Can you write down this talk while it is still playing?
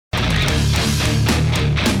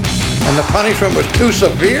And the punishment was too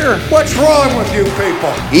severe? What's wrong with you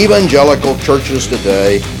people? Evangelical churches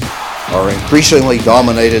today are increasingly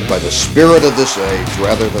dominated by the spirit of this age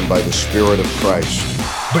rather than by the spirit of Christ.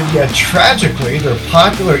 But yet, tragically, there are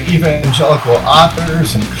popular evangelical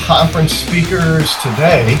authors and conference speakers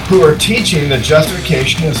today who are teaching that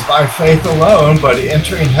justification is by faith alone, but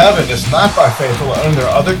entering heaven is not by faith alone. There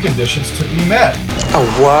are other conditions to be met. A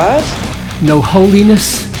what? No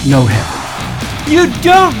holiness, no heaven. You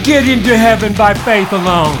don't get into heaven by faith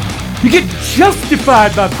alone. You get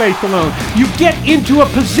justified by faith alone. You get into a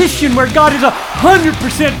position where God is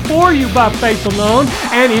 100% for you by faith alone.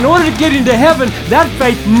 And in order to get into heaven, that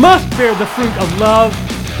faith must bear the fruit of love.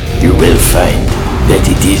 You will find that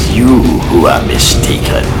it is you who are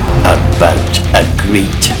mistaken about a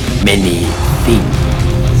great many things.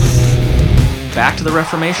 Back to the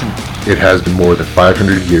Reformation. It has been more than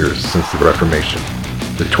 500 years since the Reformation.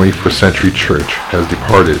 The 21st century church has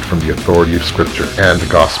departed from the authority of Scripture and the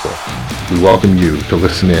gospel. We welcome you to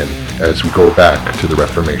listen in as we go back to the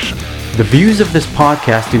Reformation. The views of this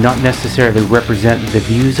podcast do not necessarily represent the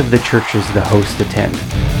views of the churches the hosts attend.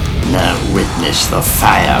 Now witness the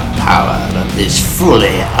firepower of this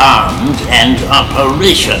fully armed and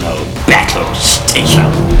operational battle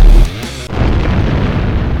station.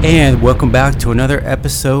 And welcome back to another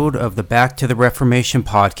episode of the Back to the Reformation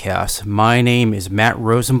podcast. My name is Matt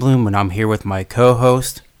Rosenblum, and I'm here with my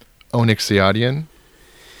co-host, Onik Siadian.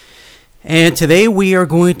 And today we are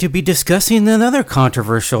going to be discussing another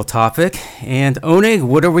controversial topic. And Onik,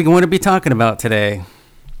 what are we going to be talking about today?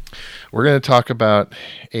 We're going to talk about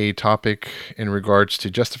a topic in regards to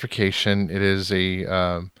justification. It is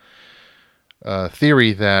a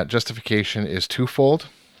theory that justification is twofold,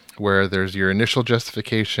 where there's your initial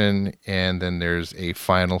justification and then there's a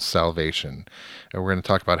final salvation. And we're going to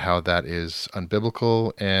talk about how that is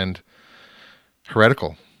unbiblical and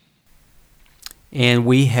heretical. And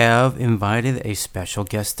we have invited a special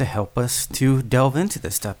guest to help us to delve into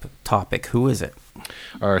this topic. Who is it?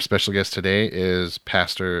 Our special guest today is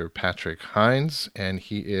Pastor Patrick Hines, and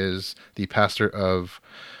he is the pastor of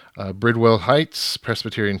Bridwell Heights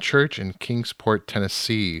Presbyterian Church in Kingsport,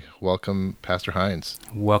 Tennessee. Welcome, Pastor Hines.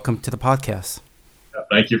 Welcome to the podcast.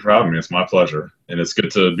 Thank you for having me. It's my pleasure. And it's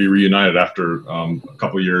good to be reunited after a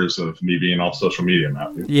couple of years of me being off social media,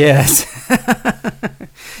 Matthew. Yes.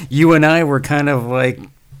 You and I were kind of like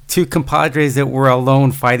two compadres that were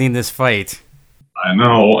alone fighting this fight. I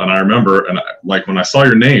know, and I remember, and when I saw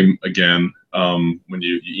your name again, when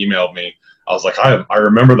you emailed me, I was like, I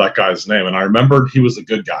remember that guy's name, and I remembered he was a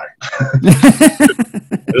good guy. I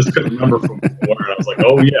just couldn't remember from where. And I was like,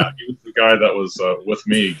 oh yeah, he was the guy that was with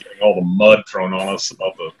me getting all the mud thrown on us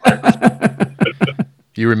about the Pipers.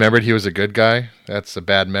 You remembered he was a good guy? That's a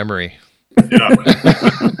bad memory. Yeah.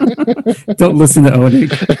 Don't listen to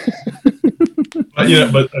Onik.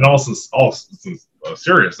 But in all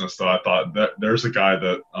seriousness, though, I thought that there's a guy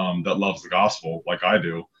that that loves the gospel like I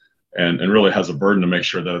do. And really has a burden to make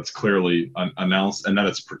sure that it's clearly announced and that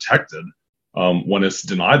it's protected when it's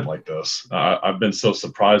denied like this. I've been so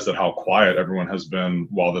surprised at how quiet everyone has been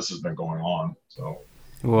while this has been going on. So,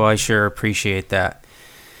 well, I sure appreciate that.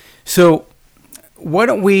 So why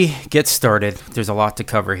don't we get started? There's a lot to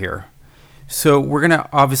cover here. So we're going to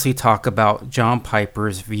obviously talk about John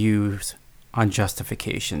Piper's views on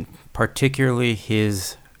justification, particularly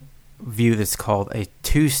his view that's called a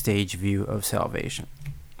two-stage view of salvation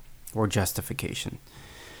or justification.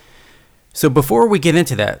 So before we get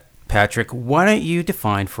into that, Patrick, why don't you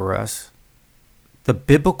define for us the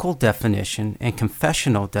biblical definition and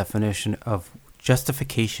confessional definition of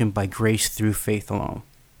justification by grace through faith alone?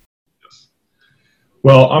 Yes.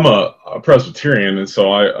 Well, I'm a Presbyterian, and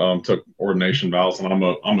so I took ordination vows, and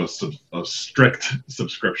I'm a strict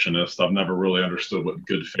subscriptionist. I've never really understood what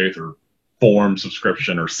good faith or form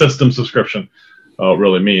subscription or system subscription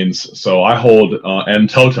really means. So I hold en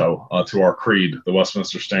toto to our creed, the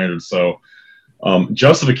Westminster Standard. So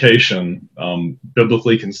justification,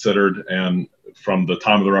 biblically considered and from the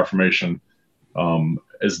time of the Reformation,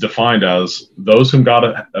 is defined as those whom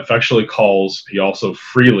God effectually calls, he also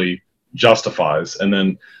freely justifies. And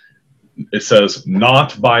then it says,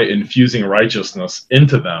 not by infusing righteousness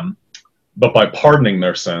into them, but by pardoning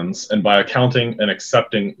their sins and by accounting and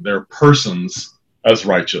accepting their persons as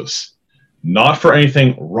righteous. Not for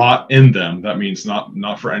anything wrought in them. That means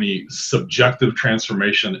not for any subjective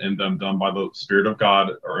transformation in them done by the Spirit of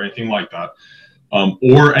God or anything like that,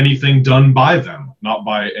 or anything done by them, not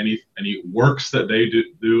by any works that they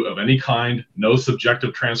do of any kind, no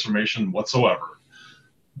subjective transformation whatsoever,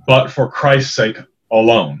 but for Christ's sake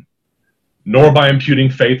alone, nor by imputing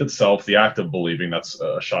faith itself, the act of believing, that's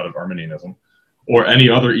a shot of Arminianism, or any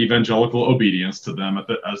other evangelical obedience to them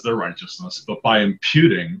as their righteousness, but by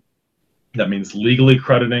imputing, that means legally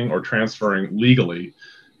crediting or transferring legally,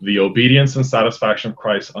 the obedience and satisfaction of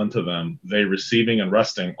Christ unto them, they receiving and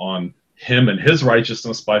resting on him and his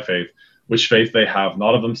righteousness by faith, which faith they have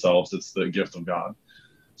not of themselves, it's the gift of God.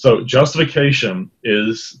 So justification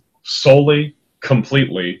is solely,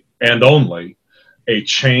 completely, and only a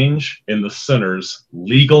change in the sinner's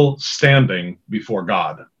legal standing before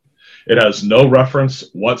God. It has no reference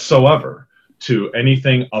whatsoever to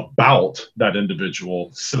anything about that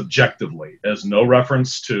individual subjectively. It has no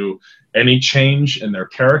reference to any change in their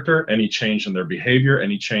character, any change in their behavior,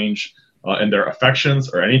 any change in their affections,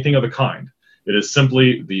 or anything of the kind. It is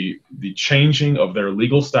simply the changing of their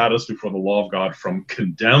legal status before the law of God from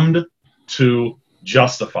condemned to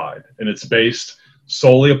justified. And it's based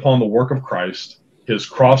solely upon the work of Christ, his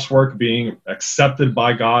cross work being accepted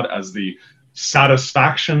by God as the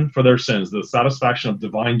satisfaction for their sins. The satisfaction of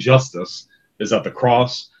divine justice is at the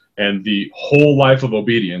cross, and the whole life of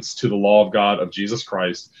obedience to the law of God of Jesus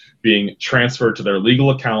Christ being transferred to their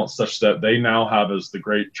legal account, such that they now have, as the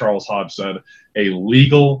great Charles Hodge said, a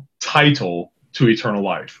legal title to eternal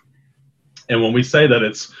life. And when we say that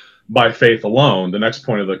it's by faith alone, the next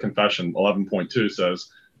point of the confession, 11.2,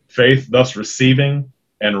 says, faith thus receiving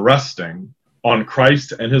and resting on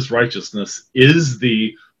Christ and his righteousness is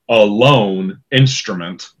the alone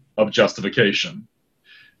instrument of justification.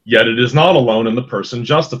 Yet it is not alone in the person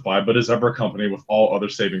justified, but is ever accompanied with all other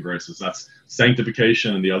saving graces. That's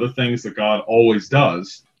sanctification and the other things that God always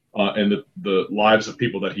does in the lives of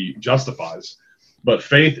people that he justifies. But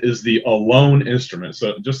faith is the alone instrument.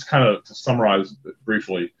 So just kind of to summarize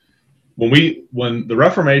briefly, when the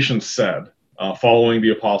Reformation said, following the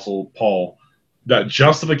Apostle Paul, that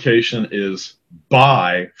justification is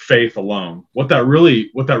by faith alone, what that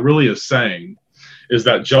really is saying is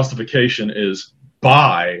that justification is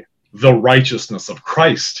by the righteousness of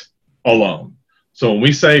Christ alone. So when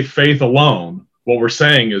we say faith alone, what we're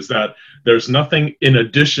saying is that there's nothing in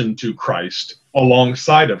addition to Christ,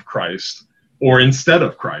 alongside of Christ, or instead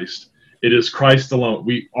of Christ. It is Christ alone.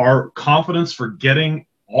 Our confidence for getting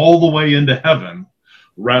all the way into heaven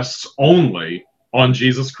rests only on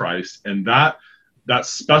Jesus Christ, and that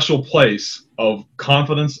special place of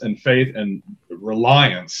confidence and faith and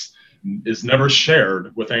reliance is never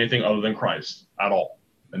shared with anything other than Christ at all.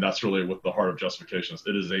 And that's really what the heart of justification is.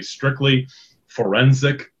 It is a strictly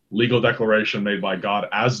forensic legal declaration made by God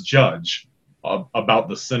as judge about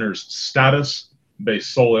the sinner's status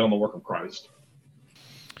based solely on the work of Christ.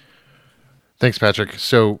 Thanks, Patrick.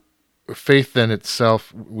 So faith then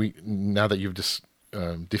itself, now that you've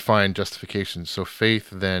defined justification, so faith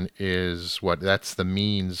then is what? That's the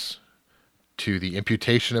means to the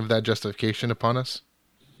imputation of that justification upon us?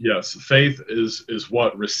 Yes, faith is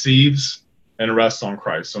what receives and rests on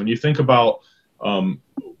Christ. So when you think about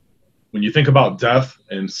death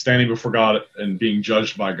and standing before God and being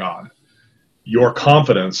judged by God, your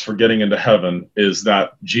confidence for getting into heaven is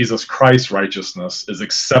that Jesus Christ's righteousness is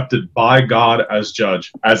accepted by God as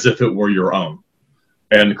judge, as if it were your own.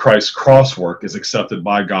 And Christ's cross work is accepted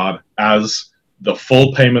by God as the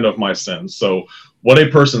full payment of my sins. So what a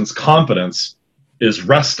person's confidence is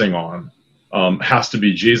resting on has to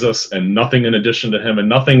be Jesus and nothing in addition to him, and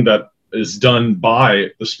nothing that is done by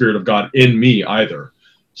the Spirit of God in me either.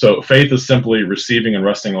 So faith is simply receiving and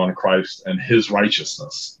resting on Christ and his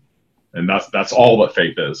righteousness. And that's all what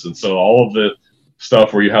faith is. And so all of the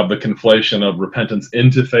stuff where you have the conflation of repentance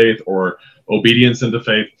into faith or obedience into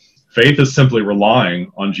faith, faith is simply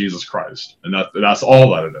relying on Jesus Christ. And that's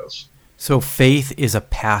all that it is. So faith is a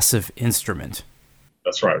passive instrument.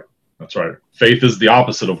 That's right. That's right. Faith is the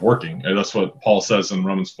opposite of working. And that's what Paul says in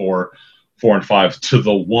Romans 4:4-5. To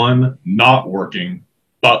the one not working,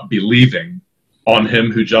 but believing on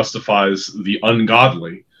him who justifies the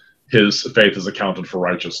ungodly, his faith is accounted for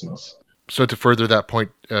righteousness. So to further that point,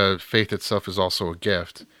 faith itself is also a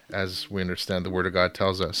gift, as we understand the Word of God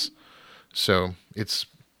tells us. So it's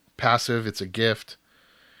passive, it's a gift.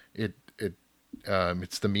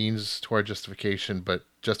 It's the means to our justification, but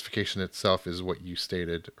justification itself is what you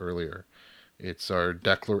stated earlier. It's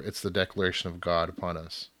the declaration of God upon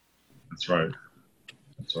us. That's right.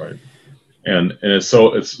 That's right. And it's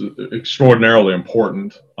extraordinarily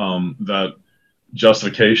important that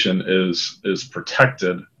justification is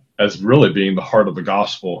protected as really being the heart of the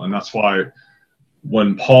gospel. And that's why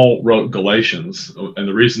when Paul wrote Galatians, and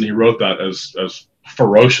the reason he wrote that as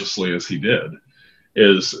ferociously as he did,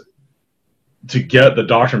 is to get the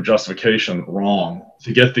doctrine of justification wrong,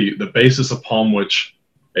 to get the basis upon which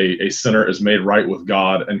a sinner is made right with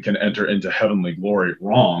God and can enter into heavenly glory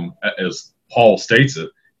wrong, as Paul states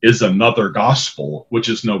it. is another gospel, which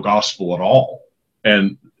is no gospel at all.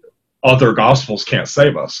 And other gospels can't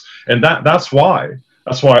save us. And that's why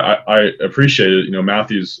I appreciated,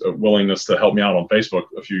 Matthew's willingness to help me out on Facebook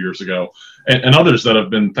a few years ago, and others that have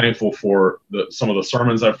been thankful for some of the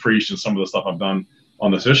sermons I've preached and some of the stuff I've done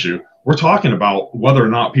on this issue. We're talking about whether or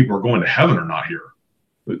not people are going to heaven or not here.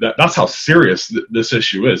 That's how serious this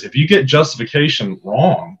issue is. If you get justification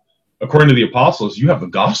wrong, according to the apostles, you have the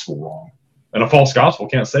gospel wrong, and a false gospel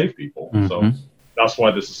can't save people. Mm-hmm. So that's why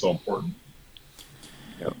this is so important.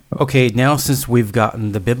 Okay, now since we've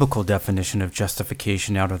gotten the biblical definition of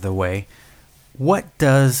justification out of the way, what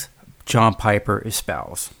does John Piper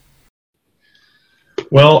espouse?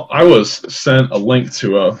 Well, I was sent a link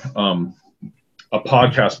to a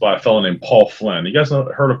podcast by a fellow named Paul Flynn. You guys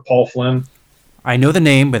heard of Paul Flynn? I know the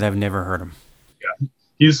name, but I've never heard him. Yeah,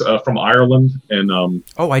 he's from Ireland, and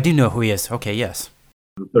I do know who he is. Okay, yes,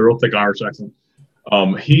 the real thick Irish accent.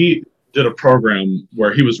 He did a program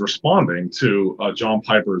where he was responding to John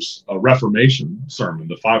Piper's Reformation sermon,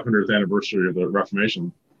 the 500th anniversary of the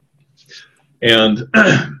Reformation. And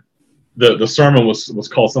the sermon was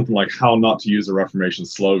called something like "How Not to Use a Reformation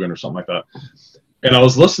Slogan" or something like that. And I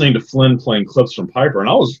was listening to Flynn playing clips from Piper, and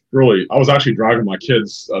I was actually driving my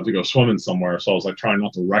kids to go swimming somewhere, so I was like trying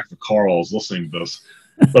not to wreck the car while I was listening to this.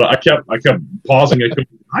 But I kept pausing.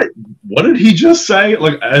 What did he just say?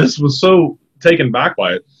 Like, I just was so taken back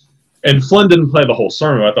by it. And Flynn didn't play the whole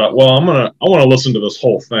sermon. I thought, well, I want to listen to this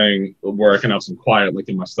whole thing where I can have some quiet, like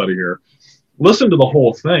in my study here. Listen to the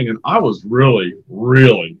whole thing, and I was really,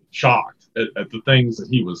 really shocked at the things that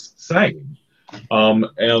he was saying. And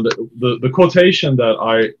the quotation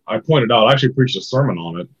that I pointed out, I actually preached a sermon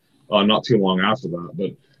on it not too long after that,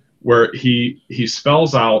 but where he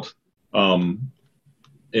spells out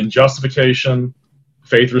in justification,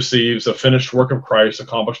 faith receives a finished work of Christ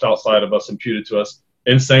accomplished outside of us, imputed to us.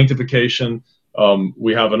 In sanctification,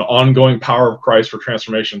 we have an ongoing power of Christ for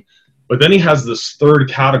transformation. But then he has this third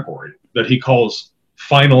category that he calls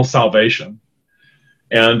final salvation.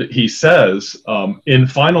 And he says, in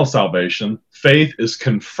final salvation, faith is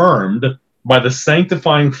confirmed by the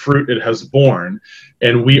sanctifying fruit it has borne,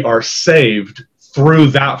 and we are saved through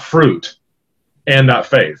that fruit and that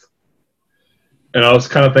faith. And I was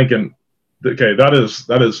kind of thinking, okay, that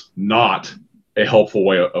is not a helpful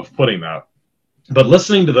way of putting that. But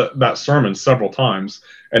listening to that sermon several times,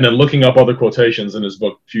 and then looking up other quotations in his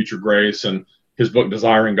book, Future Grace, and his book,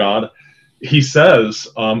 Desiring God, he says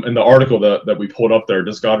in the article that we pulled up there,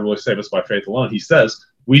 Does God Really Save Us by Faith Alone? He says,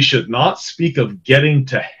 we should not speak of getting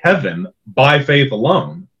to heaven by faith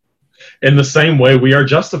alone in the same way we are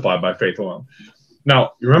justified by faith alone.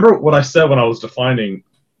 Now, you remember what I said when I was defining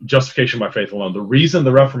justification by faith alone? The reason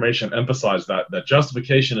the Reformation emphasized that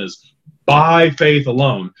justification is by faith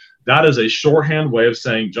alone, that is a shorthand way of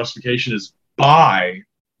saying justification is by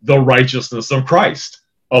the righteousness of Christ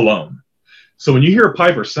alone. So when you hear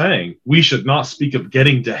Piper saying we should not speak of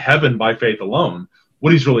getting to heaven by faith alone,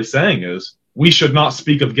 what he's really saying is we should not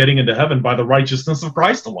speak of getting into heaven by the righteousness of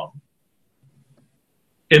Christ alone.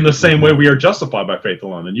 In the same way we are justified by faith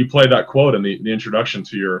alone. And you play that quote in the introduction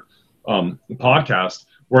to your podcast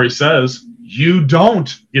where he says, you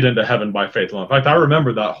don't get into heaven by faith alone. In fact, I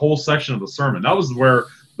remember that whole section of the sermon. That was where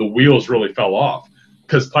the wheels really fell off,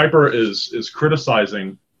 because Piper is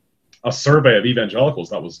criticizing a survey of evangelicals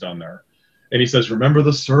that was done there. And he says, remember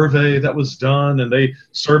the survey that was done, and they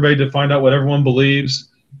surveyed to find out what everyone believes,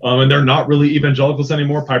 and they're not really evangelicals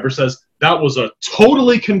anymore. Piper says that was a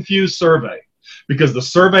totally confused survey, because the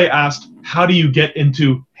survey asked, how do you get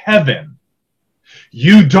into heaven?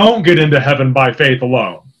 You don't get into heaven by faith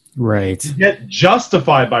alone. Right. You get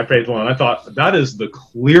justified by faith alone. I thought that is the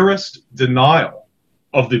clearest denial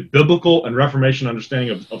of the biblical and Reformation understanding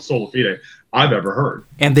of sola fide I've ever heard.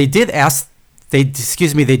 And they did ask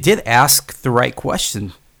the right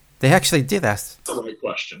question. They actually did ask the right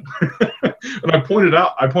question. And I pointed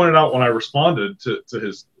out when I responded to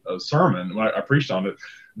his sermon, when I preached on it,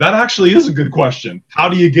 that actually is a good question. How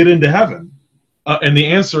do you get into heaven? And the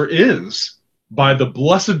answer is by the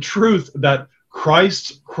blessed truth that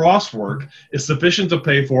Christ's cross work is sufficient to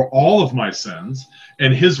pay for all of my sins,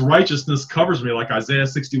 and his righteousness covers me, like Isaiah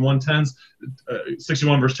 61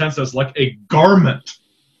 verse 10 says, like a garment.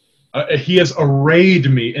 He has arrayed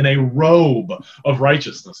me in a robe of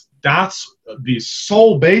righteousness. That's the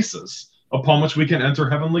sole basis upon which we can enter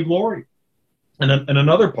heavenly glory. And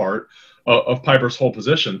another part of Piper's whole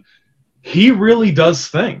position, he really does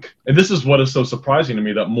think, and this is what is so surprising to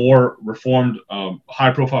me, that more reformed,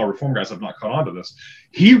 high-profile reform guys have not caught on to this.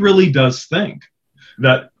 He really does think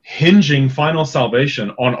that hinging final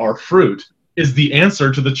salvation on our fruit is the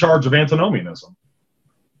answer to the charge of antinomianism.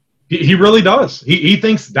 He really does. He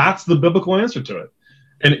thinks that's the biblical answer to it.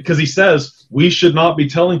 And because he says we should not be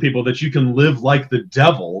telling people that you can live like the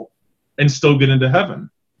devil and still get into heaven.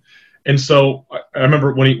 And so I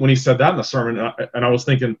remember when he said that in the sermon, and I was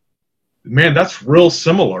thinking, man, that's real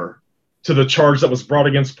similar to the charge that was brought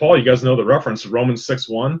against Paul. You guys know the reference, Romans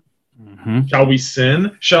 6:1. Mm-hmm. Shall we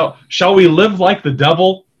sin? Shall we live like the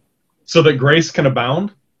devil so that grace can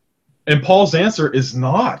abound? And Paul's answer is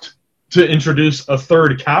not to introduce a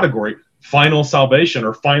third category, final salvation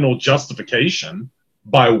or final justification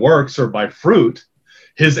by works or by fruit.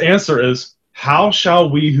 His answer is, how shall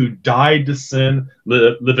we who died to sin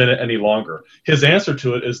live in it any longer? His answer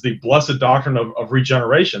to it is the blessed doctrine of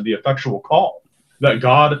regeneration, the effectual call, that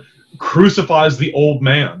God crucifies the old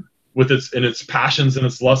man with its passions and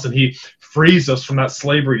its lusts, and he frees us from that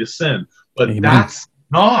slavery to sin. But Amen. That's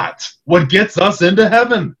not what gets us into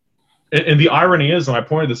heaven. And the irony is, and I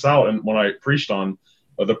pointed this out when I preached on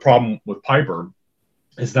the problem with Piper,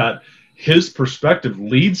 is that his perspective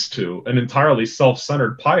leads to an entirely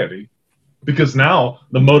self-centered piety, because now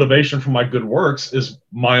the motivation for my good works is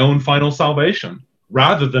my own final salvation,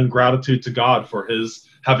 rather than gratitude to God for his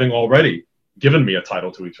having already given me a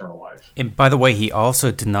title to eternal life. And by the way, he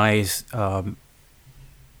also denies our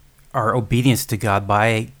obedience to God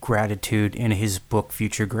by gratitude in his book,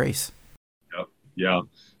 Future Grace. Yep. Yeah.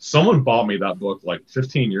 Someone bought me that book like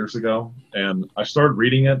 15 years ago, and I started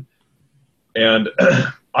reading it, and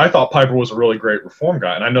I thought Piper was a really great reform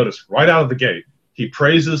guy, and I noticed right out of the gate, he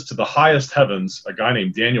praises to the highest heavens a guy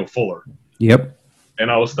named Daniel Fuller. Yep.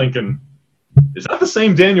 And I was thinking, is that the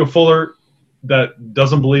same Daniel Fuller that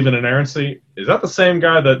doesn't believe in inerrancy? Is that the same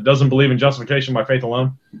guy that doesn't believe in justification by faith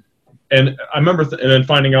alone? And I remember and then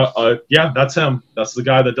finding out, yeah, that's him. That's the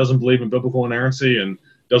guy that doesn't believe in biblical inerrancy and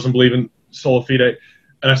doesn't believe in sola fide.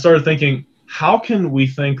 And I started thinking, how can we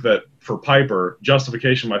think that for Piper,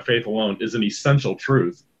 justification by faith alone is an essential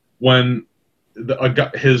truth when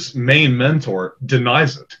his main mentor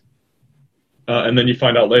denies it? And then you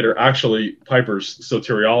find out later, actually, Piper's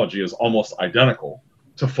soteriology is almost identical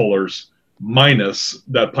to Fuller's, minus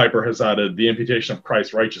that Piper has added the imputation of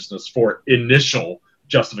Christ's righteousness for initial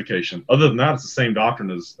justification. Other than that, it's the same doctrine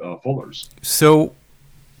as Fuller's. So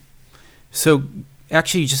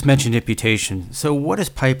actually, you just mentioned imputation. So what does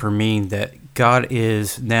Piper mean that God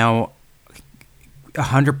is now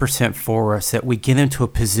 100% for us, that we get into a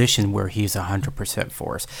position where he's 100%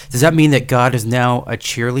 for us? Does that mean that God is now a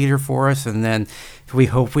cheerleader for us, and then we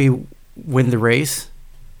hope we win the race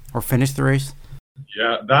or finish the race?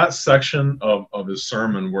 Yeah, that section of his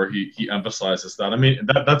sermon where he emphasizes that, I mean,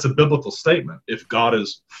 that's a biblical statement. If God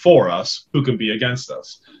is for us, who can be against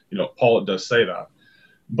us? Paul does say that.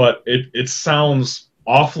 But it sounds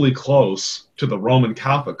awfully close to the Roman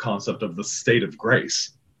Catholic concept of the state of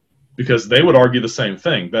grace, because they would argue the same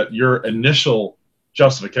thing, that your initial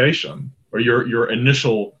justification or your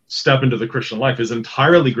initial step into the Christian life is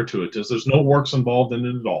entirely gratuitous. There's no works involved in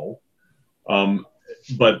it at all.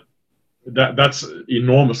 But that's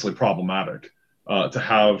enormously problematic to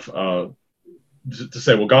have to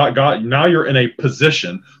say, well, God, now you're in a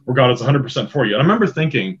position where God is 100% for you. And I remember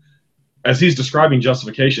thinking, as he's describing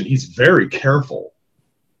justification, he's very careful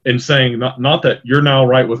in saying not that you're now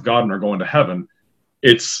right with God and are going to heaven.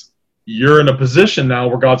 It's you're in a position now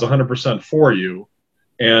where God's 100% for you,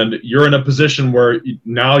 and you're in a position where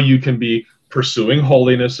now you can be pursuing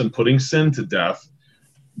holiness and putting sin to death.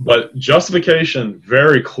 But justification,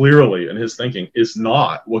 very clearly in his thinking, is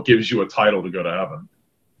not what gives you a title to go to heaven.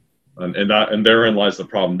 And therein lies the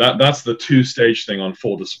problem. That's the two-stage thing on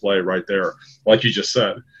full display right there. Like you just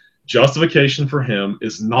said, justification for him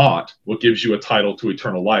is not what gives you a title to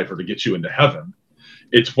eternal life or to get you into heaven.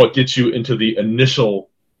 It's what gets you into the initial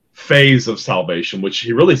phase of salvation, which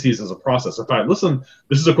he really sees as a process. In fact, listen,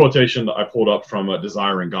 this is a quotation that I pulled up from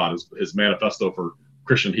Desiring God, his manifesto for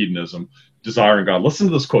Christian hedonism, Desiring God. Listen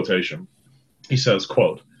to this quotation. He says,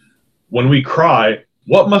 quote, "When we cry,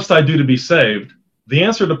 'What must I do to be saved?' the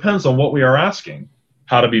answer depends on what we are asking.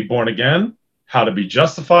 How to be born again, how to be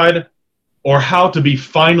justified, or how to be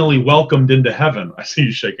finally welcomed into heaven." I see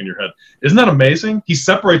you shaking your head. Isn't that amazing? He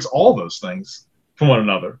separates all those things from one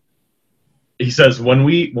another. He says, when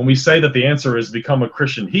we say that the answer is become a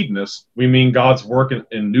Christian hedonist, we mean God's work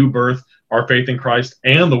in new birth, our faith in Christ,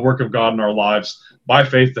 and the work of God in our lives by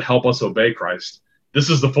faith to help us obey Christ.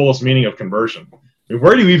 This is the fullest meaning of conversion. I mean,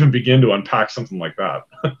 where do you even begin to unpack something like that?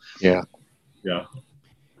 Yeah. Yeah.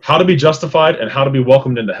 How to be justified and how to be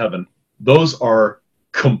welcomed into heaven. Those are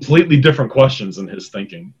completely different questions in his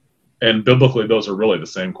thinking. And biblically, those are really the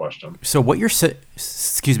same question. So what you're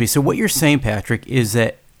saying, Patrick, is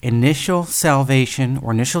that initial salvation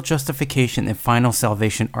or initial justification and final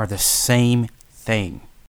salvation are the same thing.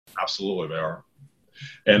 Absolutely, they are.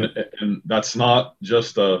 And that's not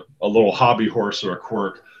just a little hobby horse or a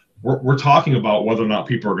quirk. We're talking about whether or not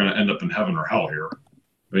people are going to end up in heaven or hell here.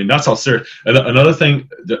 I mean, that's how serious. And another thing,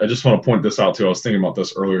 I just want to point this out too. I was thinking about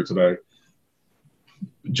this earlier today.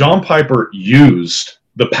 John Piper used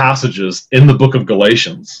the passages in the book of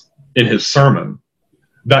Galatians in his sermon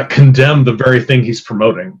that condemn the very thing he's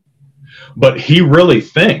promoting. But he really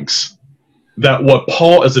thinks that what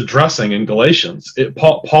Paul is addressing in Galatians,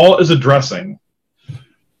 Paul is addressing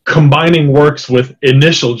combining works with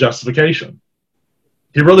initial justification.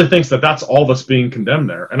 He really thinks that that's all that's being condemned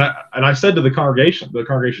there. And I said to the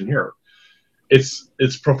congregation here,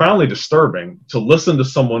 it's profoundly disturbing to listen to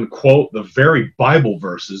someone quote the very Bible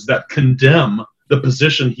verses that condemn the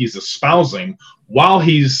position he's espousing while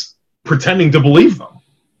he's pretending to believe them.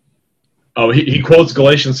 He quotes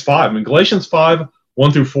Galatians 5. I mean, Galatians 5,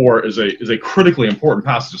 1 through 4 is a critically important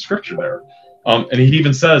passage of scripture there. And he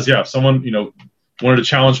even says, if someone, wanted to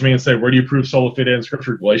challenge me and say, where do you prove sola fide in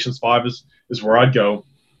scripture? Galatians 5 is where I'd go.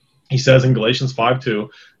 He says in Galatians 5:2,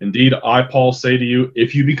 indeed, I, Paul, say to you,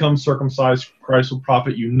 if you become circumcised, Christ will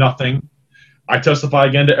profit you nothing. I testify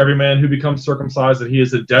again to every man who becomes circumcised that he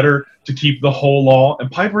is a debtor to keep the whole law.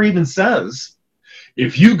 And Piper even says,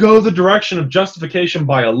 if you go the direction of justification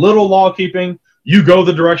by a little law keeping, you go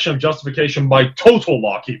the direction of justification by total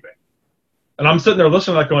law keeping. And I'm sitting there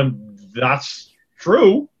listening to that going, that's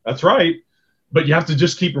true. That's right. But you have to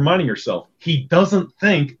just keep reminding yourself, he doesn't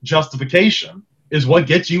think justification is what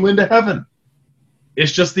gets you into heaven.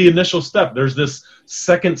 It's just the initial step. There's this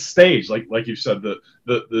second stage, like you said,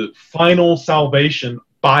 the final salvation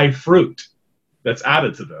by fruit that's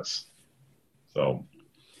added to this.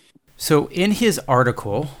 So in his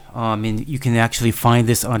article, and you can actually find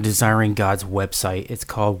this on Desiring God's website. It's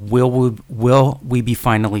called Will We Be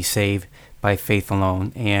Finally Saved by Faith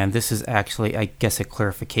Alone? And this is actually, I guess, a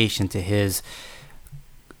clarification to his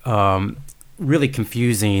really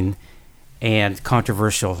confusing and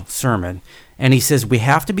controversial sermon. And he says we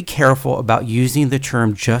have to be careful about using the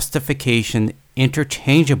term justification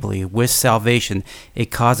interchangeably with salvation. It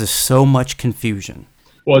causes so much confusion.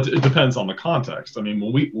 Well, it depends on the context. I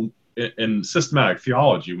mean, in systematic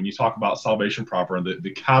theology, when you talk about salvation proper and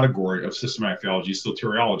the category of systematic theology,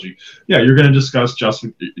 soteriology, you're going to discuss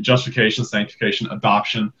justification, sanctification,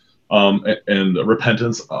 adoption, and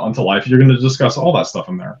repentance unto life. You're going to discuss all that stuff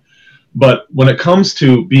in there. But when it comes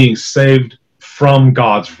to being saved from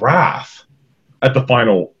God's wrath at the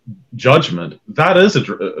final judgment, that is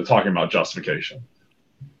talking about justification.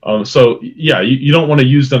 You don't want to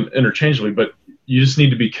use them interchangeably, but you just need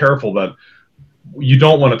to be careful that you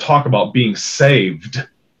don't want to talk about being saved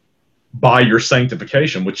by your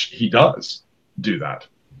sanctification, which he does do that,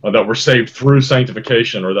 that we're saved through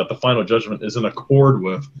sanctification, or that the final judgment is in accord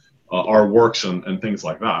with our works and things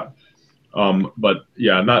like that.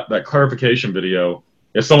 That clarification video,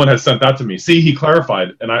 if someone had sent that to me, he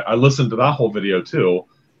clarified, and I listened to that whole video too,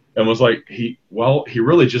 and was like, he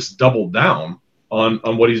really just doubled down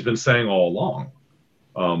on what he's been saying all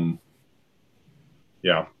along.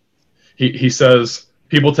 He says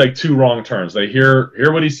people take two wrong turns. They hear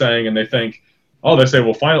what he's saying, and they think, they say,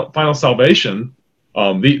 well, final salvation,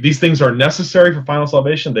 these things are necessary for final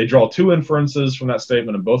salvation. They draw two inferences from that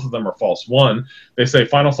statement, and both of them are false. One, they say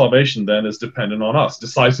final salvation then is dependent on us,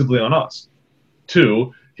 decisively on us.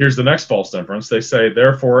 Two, here's the next false inference. They say,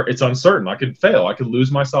 therefore, it's uncertain. I could fail. I could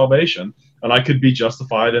lose my salvation, and I could be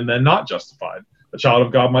justified and then not justified. A child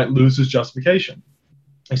of God might lose his justification.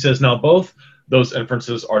 He says, now both those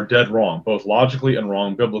inferences are dead wrong, both logically and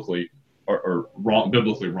wrong biblically, or wrong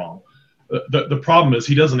biblically wrong. The problem is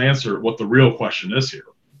he doesn't answer what the real question is here.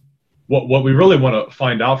 What we really want to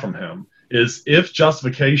find out from him is if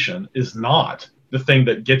justification is not the thing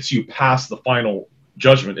that gets you past the final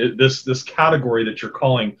judgment, this category that you're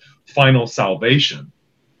calling final salvation,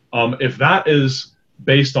 if that is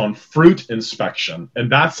based on fruit inspection, and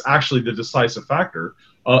that's actually the decisive factor,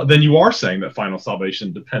 then you are saying that final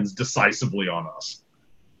salvation depends decisively on us.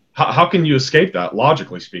 How can you escape that,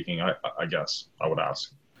 logically speaking, I guess I would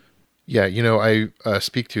ask. Yeah, I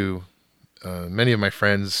speak to many of my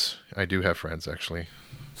friends. I do have friends, actually.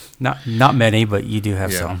 Not many, but you do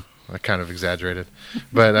have some. I kind of exaggerated.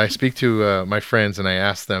 But I speak to my friends, and I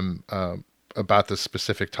ask them about this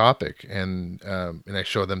specific topic, and I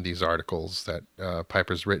show them these articles that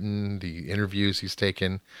Piper's written, the interviews he's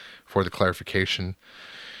taken for the clarification.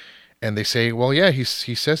 And they say, well, he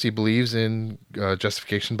says he believes in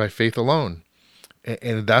justification by faith alone.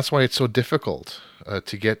 And that's why it's so difficult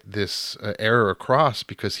to get this error across,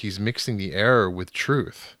 because he's mixing the error with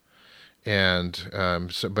truth. And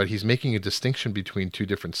but he's making a distinction between two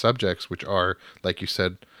different subjects, which are, like you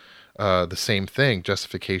said, the same thing: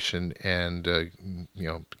 justification and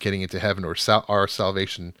getting into heaven, or our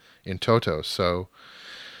salvation in toto. So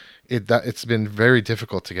it's been very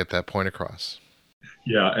difficult to get that point across.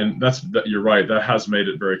 Yeah, and you're right. That has made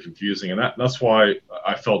it very confusing, and that's why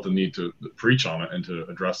I felt the need to preach on it and to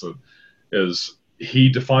address it. Is he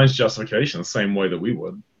defines justification the same way that we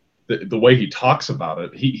would? The way he talks about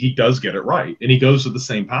it, he does get it right, and he goes to the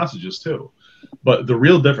same passages too. But the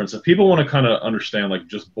real difference, if people want to kind of understand, like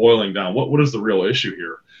just boiling down, what is the real issue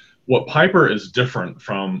here? What Piper is different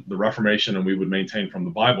from the Reformation, and we would maintain from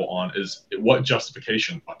the Bible on, is what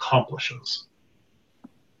justification accomplishes.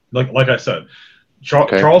 Like I said,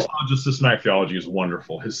 Charles Hodge's systematic theology is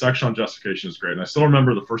wonderful. His section on justification is great. And I still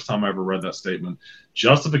remember the first time I ever read that statement.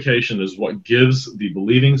 Justification is what gives the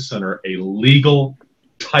believing sinner a legal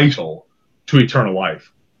title to eternal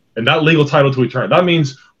life. And that legal title to eternal, that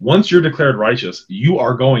means once you're declared righteous, you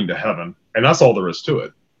are going to heaven. And that's all there is to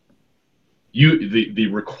it. The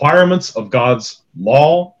requirements of God's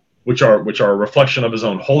law, which are a reflection of his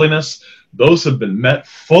own holiness, those have been met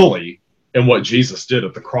fully in what Jesus did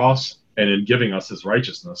at the cross and in giving us his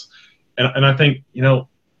righteousness. And I think,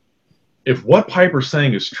 if what Piper's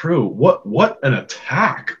saying is true, what an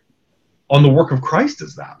attack on the work of Christ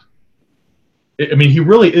is that? I mean, he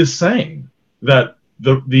really is saying that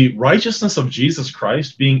the righteousness of Jesus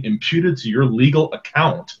Christ being imputed to your legal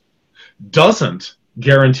account doesn't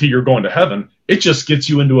guarantee you're going to heaven. It just gets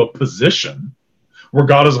you into a position where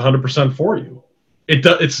God is 100% for you.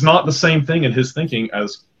 It's not the same thing in his thinking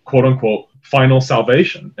as quote unquote final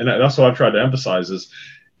salvation. And that's what I've tried to emphasize is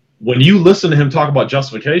when you listen to him talk about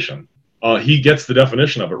justification, he gets the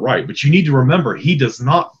definition of it right. But you need to remember, he does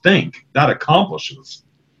not think that accomplishes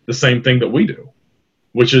the same thing that we do,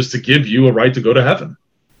 which is to give you a right to go to heaven.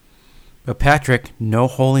 But Patrick, no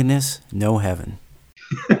holiness, no heaven.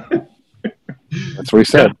 That's what he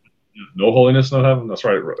said. Yeah. No holiness, no heaven. That's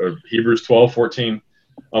right. Hebrews 12:14.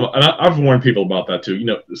 And I've warned people about that too.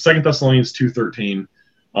 2 Thessalonians 2:13,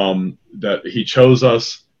 that he chose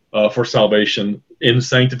us for salvation in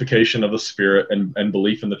sanctification of the Spirit and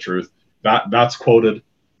belief in the truth. That's quoted.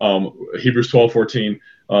 Hebrews 12:14.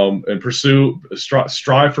 And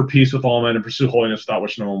strive for peace with all men and pursue holiness, without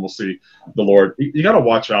which no one will see the Lord. You got to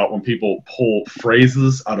watch out when people pull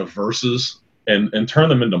phrases out of verses and turn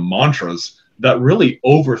them into mantras that really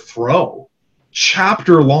overthrow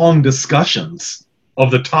chapter-long discussions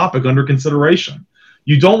of the topic under consideration.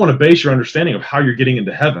 You don't want to base your understanding of how you're getting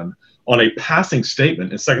into heaven on a passing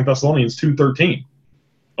statement in 2 Thessalonians 2:13.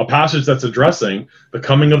 A passage that's addressing the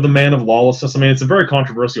coming of the man of lawlessness. I mean, it's a very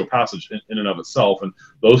controversial passage in and of itself. And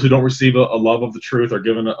those who don't receive a love of the truth are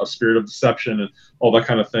given a spirit of deception and all that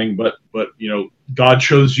kind of thing. But God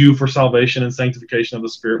chose you for salvation and sanctification of the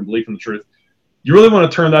Spirit and belief in the truth. You really want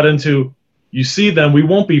to turn that into, you see, then we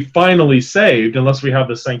won't be finally saved unless we have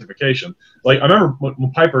this sanctification. Like I remember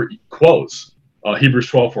when Piper quotes Hebrews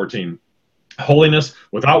 12:14, holiness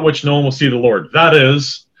without which no one will see the Lord. That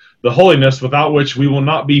is the holiness without which we will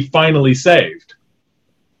not be finally saved.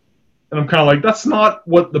 And I'm kind of like, that's not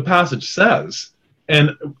what the passage says.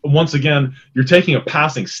 And once again, you're taking a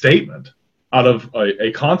passing statement out of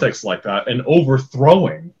a context like that and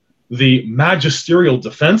overthrowing the magisterial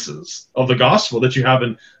defenses of the gospel that you have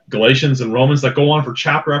in Galatians and Romans that go on for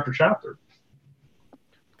chapter after chapter.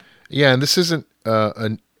 Yeah, and this isn't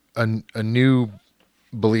a new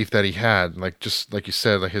belief that he had, just like you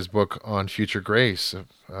said, like his book on future grace.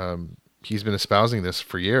 He's been espousing this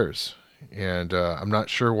for years, and I'm not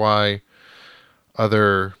sure why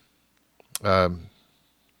other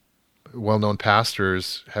well-known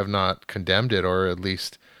pastors have not condemned it or at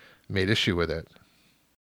least made issue with it.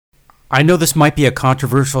 I know this might be a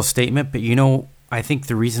controversial statement, but I think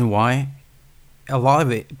the reason why, a lot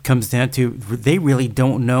of it comes down to they really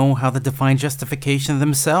don't know how to define justification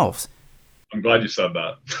themselves. I'm glad you said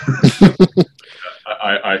that.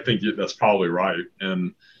 I think that's probably right.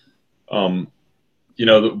 And,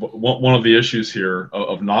 one of the issues here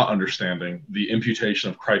of not understanding the imputation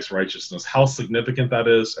of Christ's righteousness, how significant that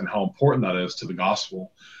is and how important that is to the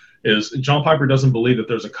gospel, is John Piper doesn't believe that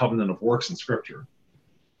there's a covenant of works in Scripture.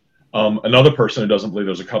 Another person who doesn't believe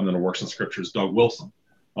there's a covenant of works in Scripture is Doug Wilson.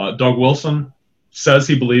 Doug Wilson says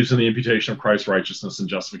he believes in the imputation of Christ's righteousness and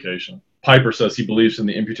justification. Piper says he believes in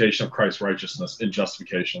the imputation of Christ's righteousness and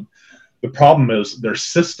justification. The problem is their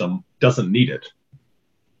system doesn't need it.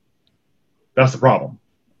 That's the problem.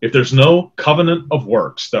 If there's no covenant of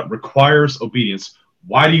works that requires obedience,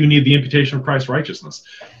 Why do you need the imputation of Christ's righteousness?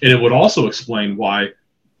 And it would also explain why,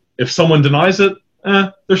 if someone denies it,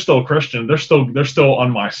 they're still a Christian. They're still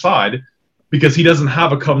on my side, because he doesn't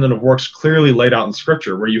have a covenant of works clearly laid out in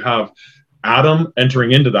Scripture, where you have Adam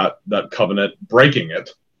entering into that covenant, breaking it,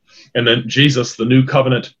 and then Jesus, the new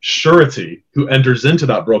covenant surety, who enters into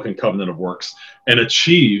that broken covenant of works and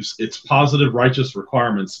achieves its positive righteous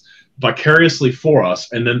requirements vicariously for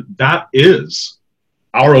us. And then that is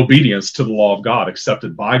our obedience to the law of God,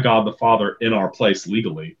 accepted by God the Father in our place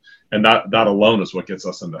legally. And that alone is what gets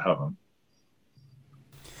us into heaven.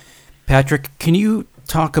 Patrick, can you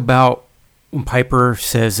talk about when Piper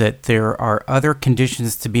says that there are other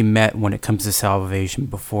conditions to be met when it comes to salvation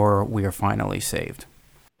before we are finally saved?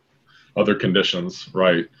 Other conditions,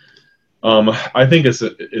 right? I think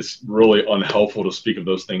it's really unhelpful to speak of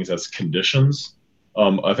those things as conditions.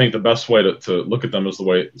 I think the best way to look at them is the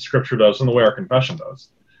way Scripture does and the way our confession does.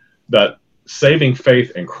 That saving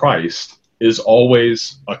faith in Christ is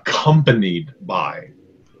always accompanied by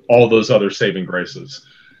all those other saving graces.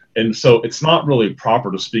 And so it's not really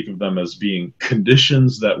proper to speak of them as being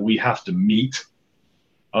conditions that we have to meet.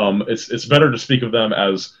 It's better to speak of them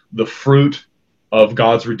as the fruit of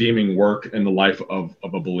God's redeeming work in the life of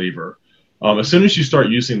a believer. As soon as you start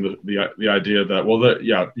using the idea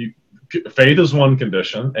that, faith is one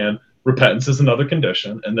condition and repentance is another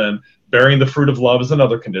condition, and then bearing the fruit of love is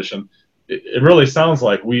another condition, it really sounds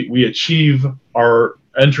like we achieve our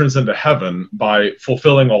entrance into heaven by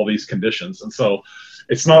fulfilling all these conditions. And so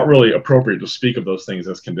it's not really appropriate to speak of those things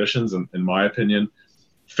as conditions, in my opinion.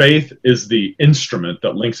 Faith is the instrument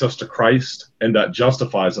that links us to Christ and that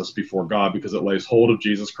justifies us before God, because it lays hold of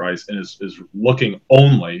Jesus Christ and is looking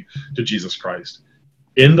only to Jesus Christ.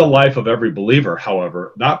 In the life of every believer,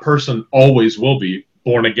 however, that person always will be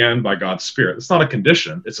born again by God's Spirit. It's not a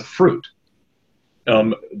condition, it's a fruit.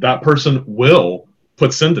 That person will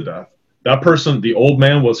put sin to death. That person, the old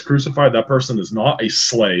man was crucified. That person is not a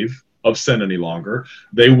slave of sin any longer.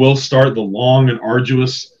 They will start the long and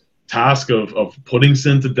arduous task of putting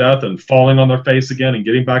sin to death and falling on their face again and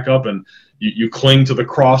getting back up, and you cling to the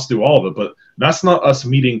cross through all of it. But that's not us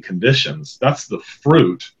meeting conditions. That's the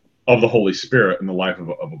fruit of the Holy Spirit in the life of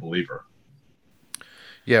a believer.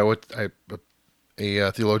 Yeah, what a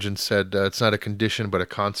theologian said, it's not a condition but a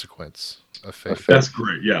consequence of faith. That's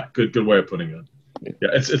great. Yeah, good way of putting it. Yeah,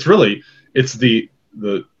 it's really the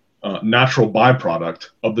natural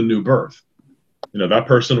byproduct of the new birth. That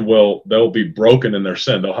person they'll be broken in their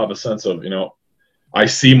sin. They'll have a sense of, I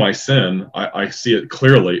see my sin. I see it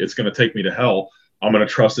clearly. It's going to take me to hell. I'm going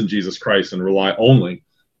to trust in Jesus Christ and rely only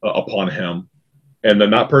upon him. And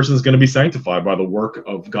then that person is going to be sanctified by the work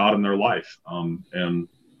of God in their life. And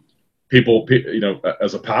people,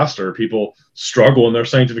 as a pastor, people struggle in their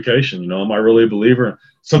sanctification. Am I really a believer?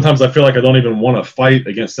 Sometimes I feel like I don't even want to fight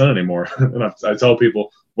against sin anymore. And I tell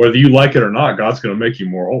people, whether you like it or not, God's going to make you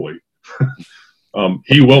more holy.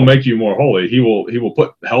 He will make you more holy. He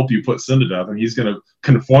will help you put sin to death, and he's going to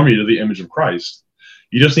conform you to the image of Christ.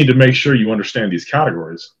 You just need to make sure you understand these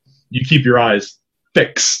categories. You keep your eyes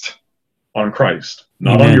fixed on Christ,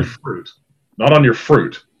 not on your fruit. Not on your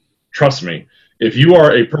fruit. Trust me. If you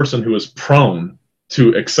are a person who is prone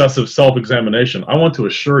to excessive self-examination, I want to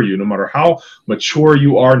assure you, no matter how mature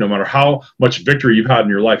you are, no matter how much victory you've had in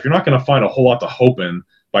your life, you're not going to find a whole lot to hope in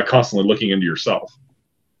by constantly looking into yourself.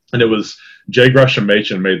 And it was J. Gresham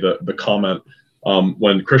Machen made the comment,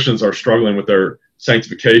 when Christians are struggling with their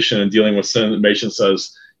sanctification and dealing with sin, Machen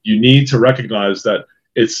says, you need to recognize that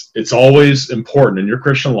it's always important in your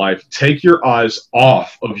Christian life, take your eyes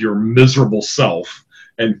off of your miserable self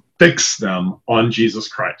and fix them on Jesus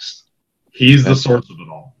Christ. He's the source of it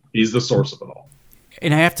all. He's the source of it all.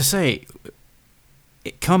 And I have to say,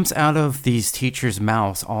 it comes out of these teachers'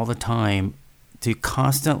 mouths all the time to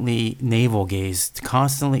constantly navel gaze, to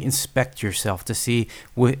constantly inspect yourself to see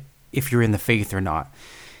if you're in the faith or not.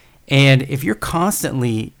 And if you're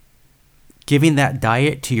constantly giving that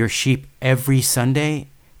diet to your sheep every Sunday,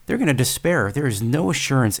 they're going to despair. There is no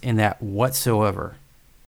assurance in that whatsoever.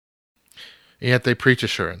 Yet they preach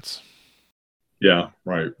assurance. Yeah,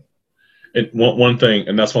 right. And one thing,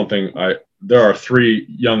 and that's one thing, there are 3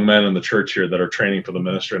 young men in the church here that are training for the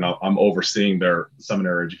ministry, and I'm overseeing their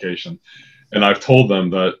seminary education. And I've told them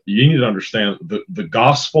that you need to understand the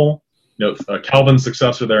gospel. Calvin's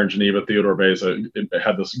successor there in Geneva, Theodore Beza,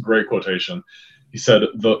 had this great quotation. He said,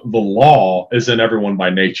 the law is in everyone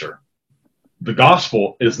by nature. The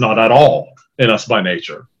gospel is not at all in us by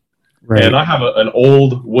nature. Right. And I have an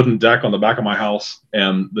old wooden deck on the back of my house,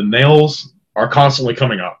 and the nails are constantly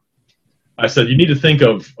coming up. I said, you need to think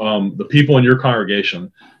of the people in your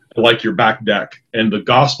congregation like your back deck, and the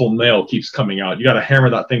gospel nail keeps coming out. You got to hammer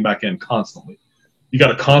that thing back in constantly. You got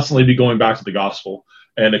to constantly be going back to the gospel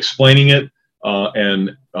and explaining it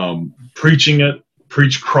and preaching it.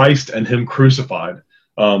 Preach Christ and Him crucified.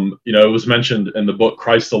 It was mentioned in the book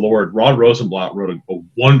Christ the Lord. Rod Rosenblatt wrote a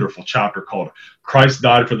wonderful chapter called "Christ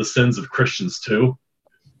Died for the Sins of Christians Too."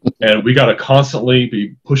 And we got to constantly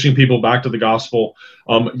be pushing people back to the gospel.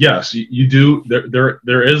 Yes, you do.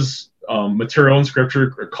 There is material in Scripture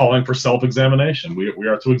calling for self-examination. We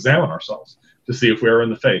are to examine ourselves to see if we are in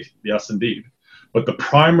the faith. Yes, indeed. But the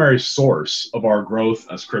primary source of our growth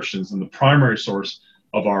as Christians and the primary source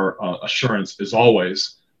of our assurance is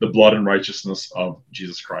always the blood and righteousness of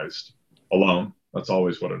Jesus Christ alone. That's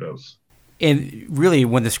always what it is. And really,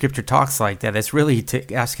 when the Scripture talks like that, it's really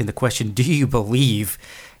asking the question, do you believe?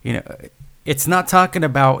 It's not talking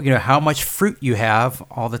about, how much fruit you have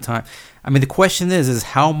all the time. I mean, the question is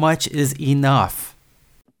how much is enough?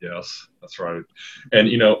 Yes, that's right. And,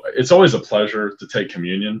 it's always a pleasure to take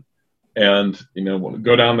communion and,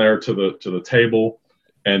 go down there to the table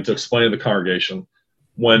and to explain to the congregation.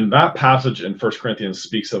 When that passage in 1 Corinthians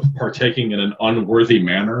speaks of partaking in an unworthy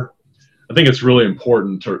manner, I think it's really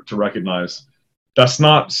important to recognize that's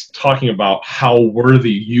not talking about how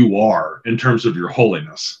worthy you are in terms of your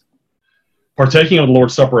holiness. Partaking of the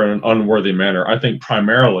Lord's Supper in an unworthy manner, I think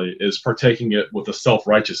primarily is partaking it with a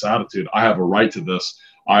self-righteous attitude. I have a right to this.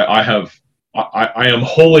 I am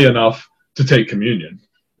holy enough to take communion.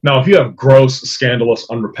 Now, if you have gross, scandalous,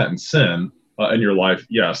 unrepentant sin in your life,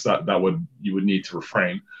 yes, you would need to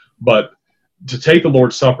refrain. But to take the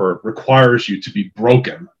Lord's Supper requires you to be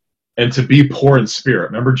broken and to be poor in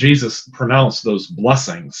spirit. Remember, Jesus pronounced those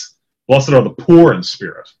blessings. Blessed are the poor in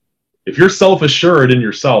spirit. If you're self-assured in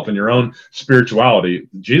yourself and your own spirituality,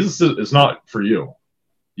 Jesus is not for you.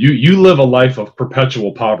 You live a life of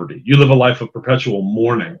perpetual poverty. You live a life of perpetual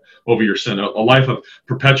mourning over your sin, a life of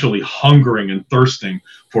perpetually hungering and thirsting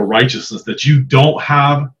for righteousness that you don't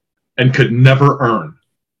have and could never earn.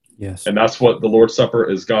 Yes. And that's what the Lord's Supper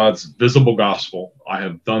is, God's visible gospel. I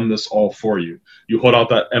have done this all for you. You hold out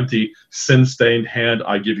that empty, sin-stained hand,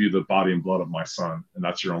 I give you the body and blood of my Son, and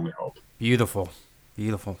that's your only hope. Beautiful.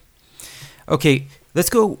 Beautiful. Okay, let's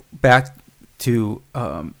go back to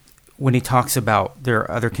when he talks about there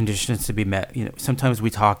are other conditions to be met. Sometimes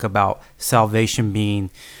we talk about salvation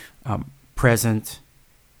being present,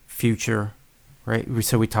 future, right?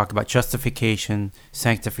 So we talk about justification,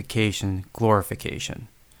 sanctification, glorification.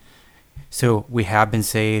 So we have been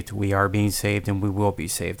saved, we are being saved, and we will be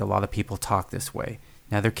saved. A lot of people talk this way.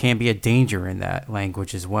 Now, there can be a danger in that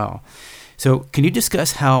language as well. So can you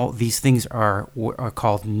discuss how these things are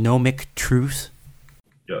called gnomic truths?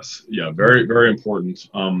 Yes. Yeah, very, very important.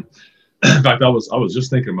 In fact, I was just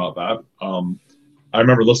thinking about that. I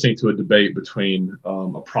remember listening to a debate between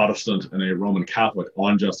a Protestant and a Roman Catholic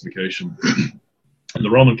on justification. And the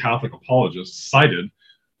Roman Catholic apologists cited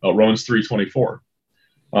Romans 3:24.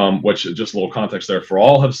 Which, just a little context there, for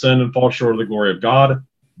all have sinned and fall short of the glory of God,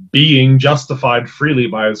 being justified freely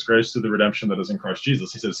by His grace through the redemption that is in Christ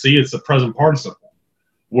Jesus. He says, see, it's a present participle.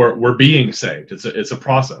 We're being saved. It's a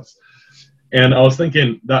process. And I was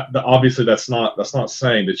thinking that obviously that's not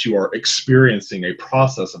saying that you are experiencing a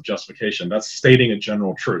process of justification. That's stating a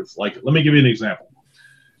general truth. Like, let me give you an example.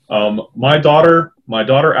 My daughter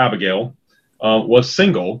Abigail was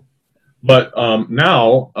single, but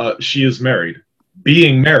now she is married.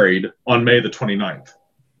 Being married on May the 29th.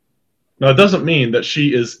 Now, it doesn't mean that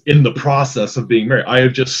she is in the process of being married. I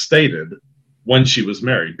have just stated when she was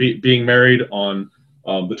married, being married on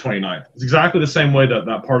the 29th. It's exactly the same way that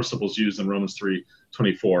participle is used in Romans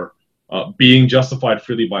 3:24, being justified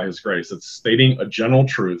freely by His grace. It's stating a general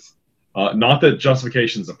truth, not that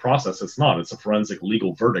justification is a process. It's not. It's a forensic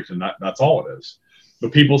legal verdict, and that's all it is.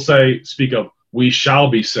 But people speak of, we shall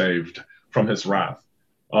be saved from His wrath.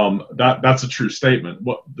 That's a true statement.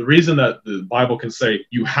 The reason that the Bible can say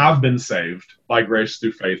you have been saved by grace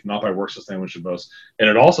through faith, not by works, to which you boast, and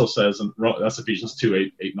it also says, that's Ephesians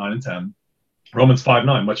 2:8, 9, and 10, Romans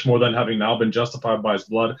 5:9, much more than having now been justified by His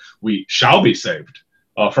blood, we shall be saved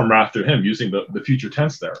from wrath through Him, using the future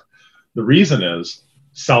tense there. The reason is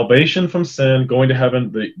salvation from sin, going to heaven,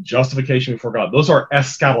 the justification before God. Those are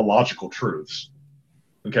eschatological truths.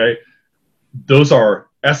 Okay, those are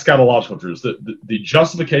eschatological truths. The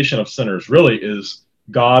justification of sinners really is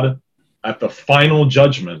God at the final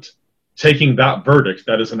judgment taking that verdict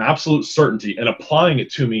that is an absolute certainty and applying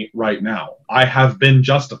it to me right now. I have been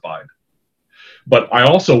justified, but I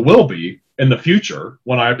also will be in the future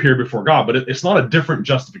when I appear before God. But it's not a different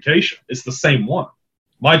justification. It's the same one.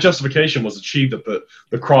 My justification was achieved at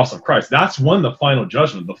the cross of Christ. That's when the final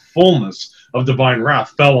judgment, the fullness of divine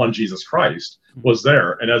wrath fell on Jesus Christ, was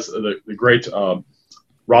there. And as the great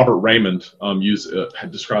Robert Raymond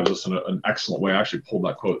had described this in an excellent way. I actually pulled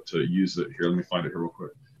that quote to use it here. Let me find it here real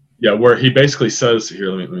quick. Yeah, where he basically says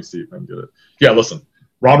here, let me see if I can get it. Yeah, listen.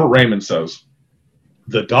 Robert Raymond says,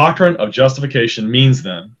 the doctrine of justification means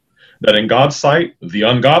then that in God's sight, the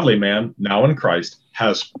ungodly man, now in Christ,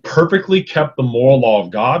 has perfectly kept the moral law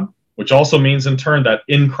of God, which also means in turn that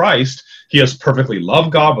in Christ, he has perfectly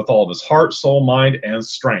loved God with all of his heart, soul, mind, and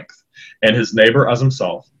strength, and his neighbor as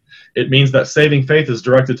himself. It means that saving faith is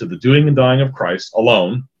directed to the doing and dying of Christ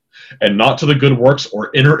alone, and not to the good works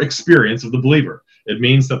or inner experience of the believer. It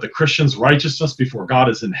means that the Christian's righteousness before God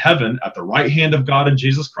is in heaven at the right hand of God in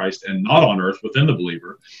Jesus Christ and not on earth within the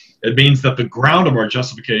believer. It means that the ground of our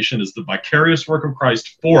justification is the vicarious work of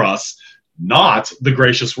Christ for us, not the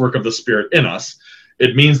gracious work of the Spirit in us.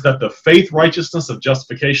 It means that the faith righteousness of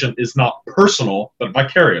justification is not personal, but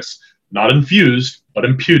vicarious, not infused, but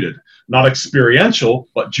imputed, not experiential,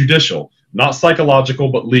 but judicial, not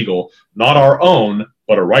psychological, but legal, not our own,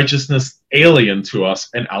 but a righteousness alien to us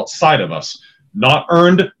and outside of us, not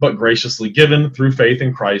earned, but graciously given through faith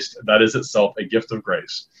in Christ. That is itself a gift of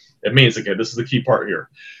grace. It means, okay, this is the key part here.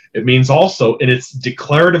 It means also in its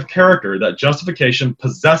declarative character that justification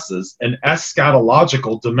possesses an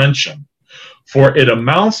eschatological dimension, for it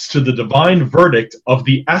amounts to the divine verdict of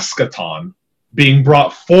the eschaton being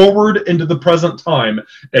brought forward into the present time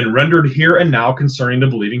and rendered here and now concerning the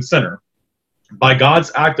believing sinner. By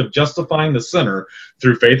God's act of justifying the sinner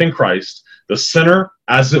through faith in Christ, the sinner,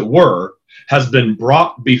 as it were, has been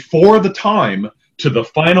brought before the time to the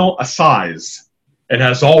final assize and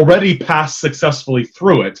has already passed successfully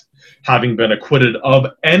through it, having been acquitted of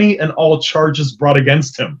any and all charges brought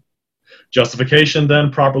against him. Justification, then,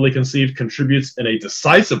 properly conceived, contributes in a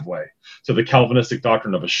decisive way to the Calvinistic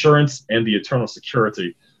doctrine of assurance and the eternal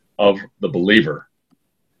security of the believer.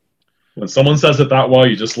 When someone says it that way,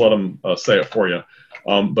 you just let them say it for you.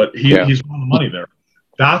 But he's on the money there.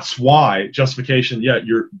 That's why justification,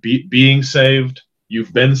 you're being saved,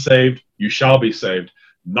 you've been saved, you shall be saved.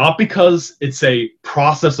 Not because it's a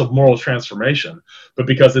process of moral transformation, but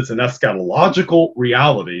because it's an eschatological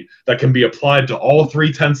reality that can be applied to all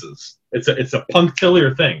three tenses. It's a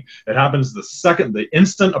punctiliar thing. It happens the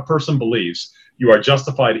instant a person believes. You are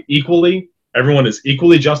justified equally. Everyone is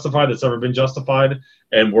equally justified that's ever been justified,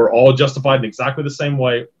 and we're all justified in exactly the same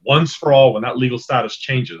way, once for all, when that legal status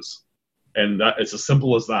changes. And that it's as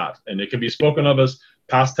simple as that. And it can be spoken of as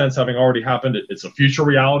past tense having already happened. It's a future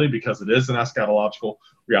reality because it is an eschatological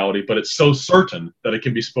reality, but it's so certain that it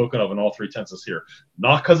can be spoken of in all three tenses here.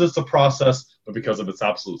 Not because it's a process, but because of its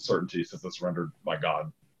absolute certainty, since it's rendered by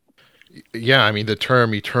God. Yeah, I mean, the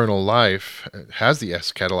term eternal life has the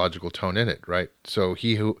eschatological tone in it, right? So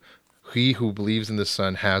he who believes in the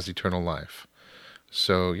Son has eternal life.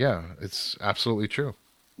 So yeah, it's absolutely true.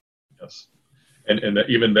 Yes. And that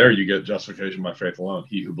even there you get justification by faith alone.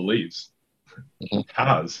 He who believes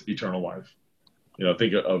has eternal life. You know,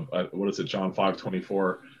 think of what is it, John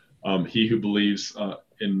 5:24. He who believes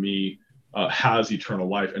in me has eternal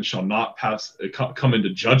life and shall not come into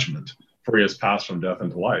judgment, for he has passed from death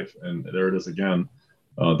into life. And there it is again,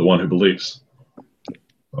 the one who believes.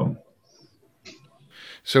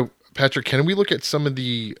 So, Patrick, can we look at some of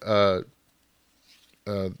the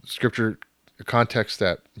scripture context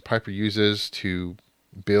that Piper uses to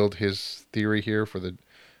build his theory here for the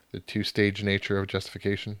two-stage nature of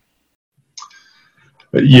justification?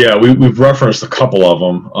 Yeah, we've referenced a couple of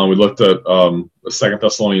them. We looked at 2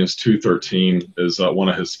 Thessalonians 2:13 is one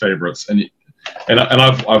of his favorites, and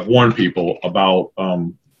I've warned people about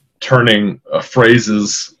turning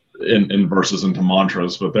phrases in verses into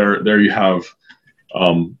mantras, but there you have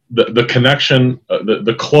the connection,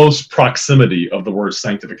 the close proximity of the word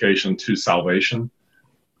sanctification to salvation.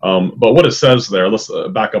 But what it says there, let's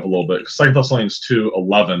back up a little bit. 2 Thessalonians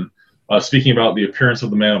 2:11, speaking about the appearance of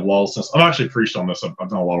the man of lawlessness. I've actually preached on this. I've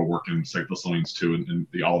done a lot of work in 2 Thessalonians 2 in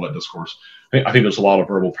the Olivet Discourse. I think there's a lot of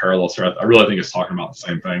verbal parallels here. I really think it's talking about the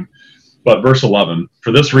same thing. But verse 11,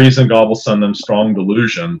 for this reason God will send them strong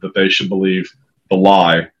delusion that they should believe the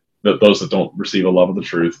lie, that those that don't receive a love of the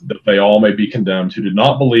truth, that they all may be condemned who did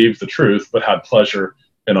not believe the truth, but had pleasure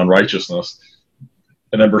in unrighteousness.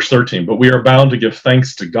 And then verse 13, but we are bound to give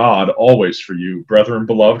thanks to God always for you, brethren,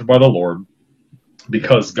 beloved by the Lord,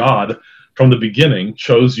 because God from the beginning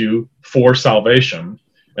chose you for salvation.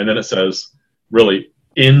 And then it says, really,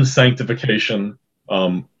 in sanctification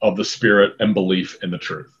of the Spirit and belief in the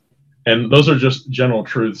truth. And those are just general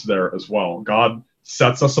truths there as well. God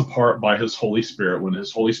sets us apart by his Holy Spirit. When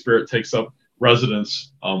his Holy Spirit takes up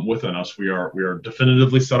residence within us. We are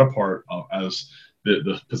definitively set apart as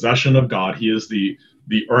the possession of God. He is the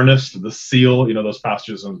earnest, the seal. You know those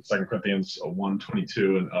passages in 2 Corinthians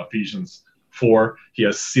 1:22 and Ephesians 4. He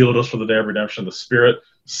has sealed us for the day of redemption. The Spirit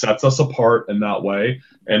sets us apart in that way,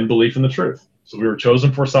 and belief in the truth. So we were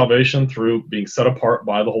chosen for salvation through being set apart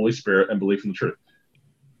by the Holy Spirit and belief in the truth.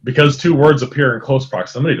 Because two words appear in close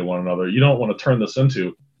proximity to one another, you don't want to turn this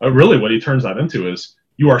into, really what he turns that into is,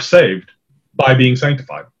 you are saved by being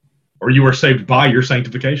sanctified, or you are saved by your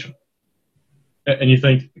sanctification. And you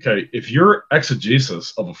think, okay, if your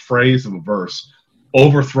exegesis of a phrase, of a verse,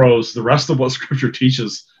 overthrows the rest of what Scripture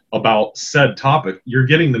teaches about said topic, you're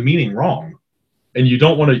getting the meaning wrong. And you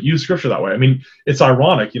don't want to use Scripture that way. I mean, it's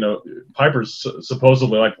ironic, Piper's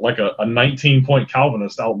supposedly like a 19-point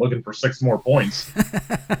Calvinist out looking for 6 more points.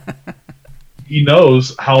 He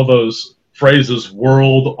knows how those phrases,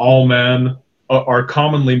 world, all men, are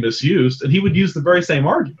commonly misused, and he would use the very same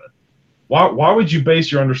argument. Why would you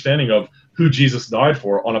base your understanding of who Jesus died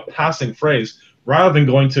for on a passing phrase rather than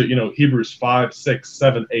going to, Hebrews 5, 6,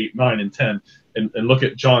 7, 8, 9, and 10, and look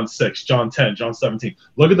at John 6, John 10, John 17.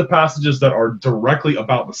 Look at the passages that are directly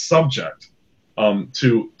about the subject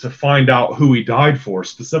to find out who he died for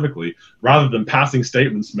specifically, rather than passing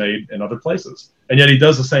statements made in other places. And yet he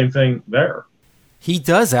does the same thing there. He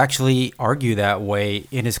does actually argue that way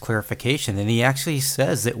in his clarification, and he actually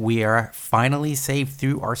says that we are finally saved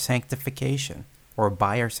through our sanctification, or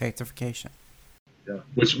by our sanctification. Yeah,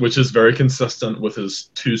 which is very consistent with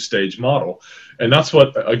his 2-stage model. And that's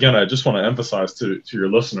what, again, I just want to emphasize to your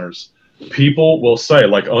listeners. People will say,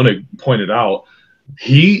 like Onig pointed out,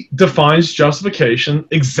 he defines justification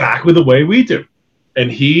exactly the way we do.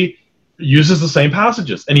 And he uses the same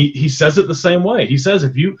passages, and he says it the same way. He says,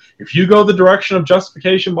 if you go the direction of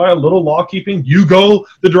justification by a little law keeping, you go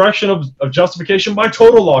the direction of justification by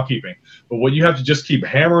total law keeping. But what you have to just keep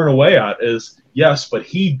hammering away at is, yes, but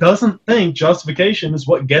he doesn't think justification is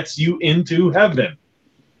what gets you into heaven.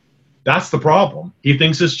 That's the problem. He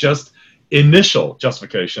thinks it's just initial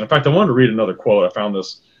justification. In fact, I wanted to read another quote. I found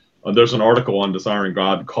this. There's an article on Desiring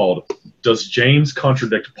God called, "Does James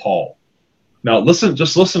Contradict Paul?" Now,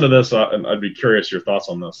 just listen to this, and I'd be curious your thoughts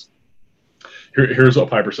on this. Here's what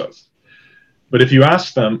Piper says. But if you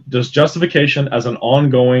ask them, does justification as an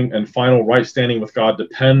ongoing and final right standing with God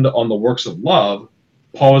depend on the works of love?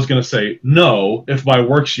 Paul is going to say, no, if by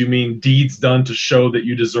works you mean deeds done to show that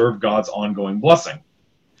you deserve God's ongoing blessing.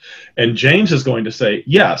 And James is going to say,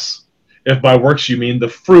 yes, if by works you mean the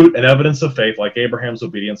fruit and evidence of faith, like Abraham's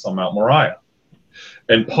obedience on Mount Moriah.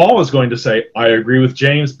 And Paul is going to say, I agree with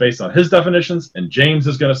James based on his definitions, and James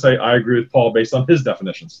is going to say, I agree with Paul based on his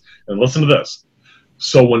definitions. And listen to this.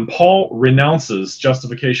 So when Paul renounces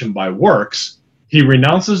justification by works, he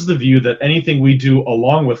renounces the view that anything we do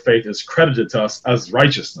along with faith is credited to us as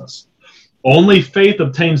righteousness. Only faith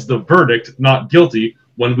obtains the verdict, not guilty,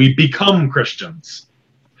 when we become Christians.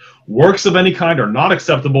 Works of any kind are not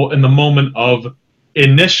acceptable in the moment of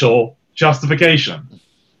initial justification.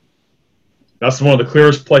 That's one of the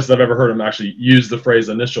clearest places I've ever heard him actually use the phrase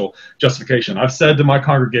initial justification. I've said to my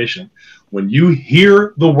congregation, when you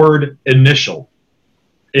hear the word initial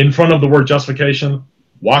in front of the word justification,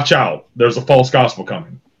 watch out. There's a false gospel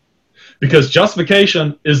coming. Because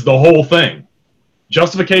justification is the whole thing.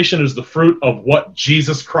 Justification is the fruit of what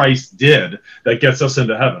Jesus Christ did that gets us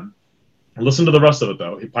into heaven. And listen to the rest of it,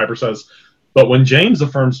 though. Piper says, but when James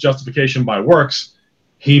affirms justification by works,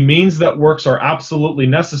 he means that works are absolutely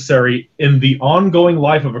necessary in the ongoing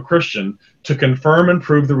life of a Christian to confirm and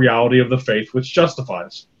prove the reality of the faith which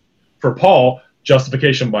justifies. For Paul,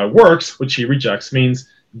 justification by works, which he rejects, means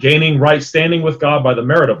gaining right standing with God by the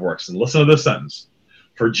merit of works. And listen to this sentence.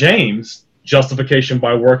 For James, justification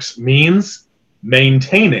by works means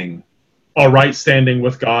maintaining a right standing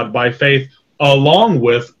with God by faith, along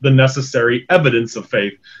with the necessary evidence of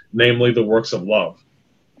faith, namely the works of love.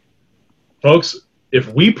 Folks, if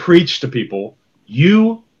we preach to people,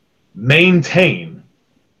 you maintain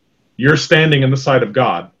your standing in the sight of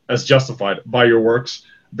God as justified by your works,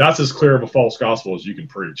 that's as clear of a false gospel as you can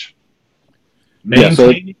preach.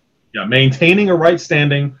 Maintaining a right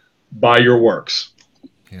standing by your works.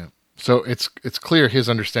 Yeah. So it's clear his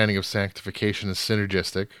understanding of sanctification is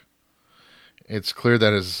synergistic. It's clear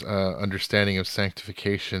that his understanding of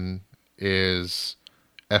sanctification is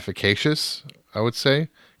efficacious, I would say,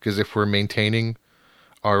 because if we're maintaining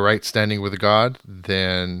our right standing with God,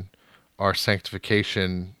 then our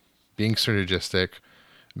sanctification, being synergistic,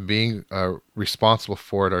 being responsible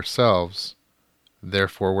for it ourselves,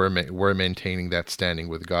 therefore we're maintaining that standing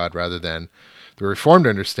with God, rather than the Reformed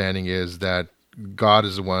understanding is that God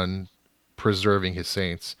is the one preserving his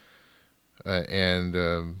saints. and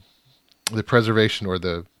the preservation, or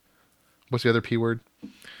what's the other P word?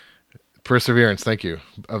 Perseverance. Thank you,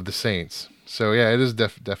 of the saints. So yeah, it is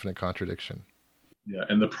definite contradiction. Yeah,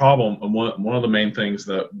 and the problem, and one of the main things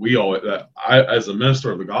that I, as a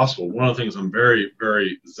minister of the gospel, one of the things I'm very,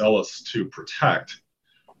 very zealous to protect,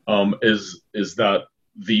 is that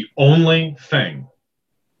the only thing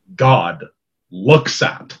God looks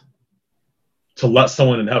at to let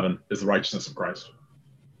someone in heaven is the righteousness of Christ.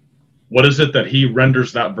 What is it that he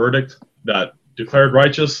renders that verdict, that declared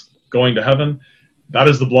righteous, going to heaven? That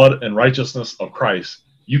is the blood and righteousness of Christ.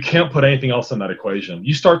 You can't put anything else in that equation.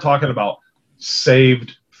 You start talking about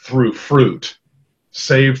saved through fruit,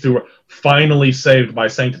 finally saved by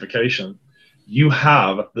sanctification. You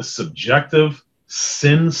have the subjective,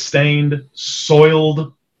 sin-stained,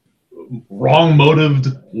 soiled, wrong-motived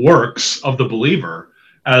works of the believer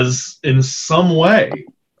as in some way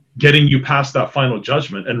getting you past that final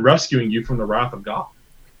judgment and rescuing you from the wrath of God.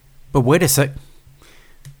 But wait a second,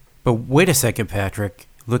 Patrick.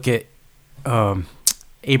 Look at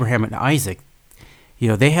Abraham and Isaac. You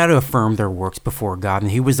know, they had to affirm their works before God, and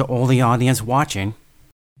he was the only audience watching.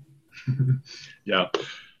 Yeah.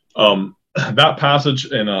 That passage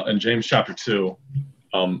in James chapter 2,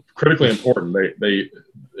 critically important.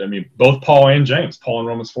 I mean, both Paul and James, Paul in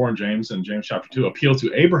Romans 4 and James in James chapter 2, appeal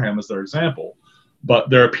to Abraham as their example, but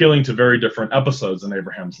they're appealing to very different episodes in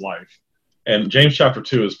Abraham's life. And James chapter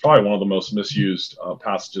 2 is probably one of the most misused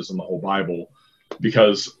passages in the whole Bible,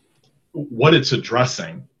 because what it's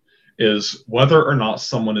addressing is whether or not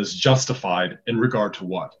someone is justified in regard to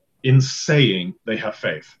what? In saying they have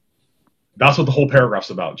faith. That's what the whole paragraph's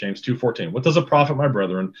about, James 2:14. What does it profit, my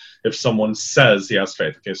brethren, if someone says he has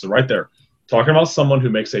faith? Okay, so right there, talking about someone who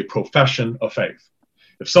makes a profession of faith.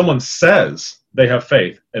 If someone says they have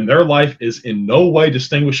faith and their life is in no way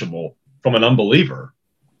distinguishable from an unbeliever,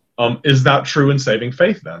 is that true in saving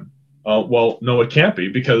faith then? Well, no, it can't be,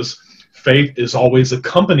 because faith is always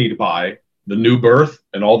accompanied by the new birth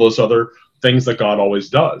and all those other things that God always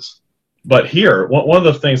does. But here, one of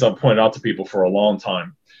the things I've pointed out to people for a long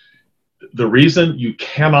time, the reason you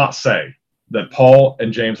cannot say that Paul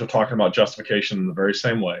and James are talking about justification in the very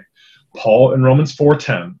same way, Paul in Romans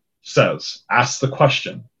 4:10 asks the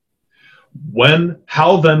question,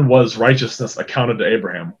 how then was righteousness accounted to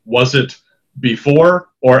Abraham? Was it before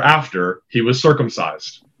or after he was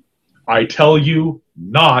circumcised? I tell you,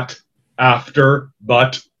 not after,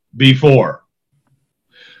 but before.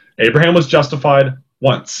 Abraham was justified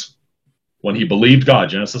once, when he believed God,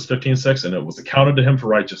 Genesis 15:6, and it was accounted to him for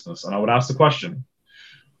righteousness. And I would ask the question,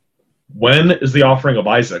 when is the offering of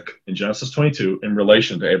Isaac in Genesis 22 in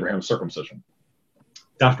relation to Abraham's circumcision?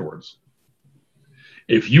 Afterwards.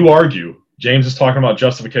 If you argue James is talking about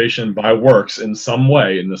justification by works in some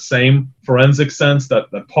way, in the same forensic sense that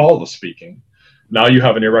Paul is speaking, now you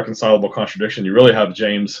have an irreconcilable contradiction. You really have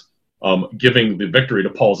James giving the victory to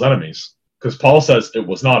Paul's enemies, because Paul says it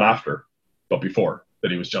was not after, but before that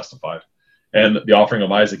he was justified. And the offering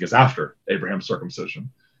of Isaac is after Abraham's circumcision.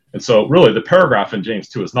 And so really the paragraph in James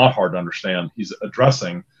 2 is not hard to understand. He's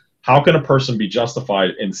addressing, how can a person be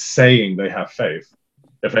justified in saying they have faith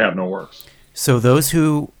if they have no works? So those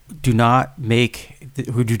who do not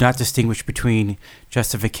distinguish between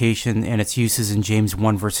justification and its uses in James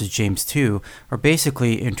 1 versus James 2 are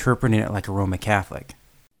basically interpreting it like a Roman Catholic.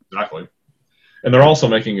 Exactly. And they're also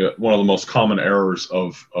making it one of the most common errors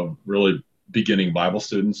of really beginning Bible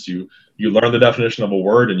students. You learn the definition of a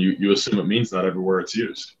word and you assume it means that everywhere it's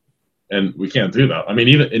used. And we can't do that. I mean,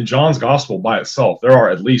 even in John's gospel by itself, there are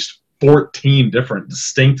at least 14 different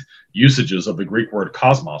distinct usages of the Greek word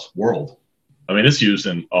cosmos, world. I mean, it's used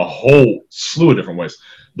in a whole slew of different ways.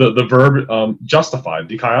 The verb justified,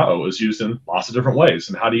 dikaiao, is used in lots of different ways.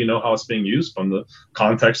 And how do you know how it's being used? From the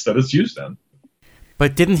context that it's used in.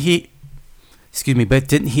 But didn't he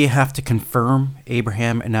have to confirm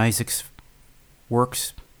Abraham and Isaac's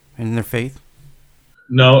works and their faith?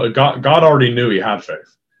 No, God already knew he had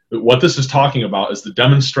faith. What this is talking about is the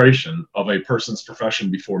demonstration of a person's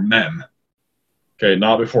profession before men. Okay,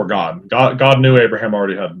 not before God. God knew Abraham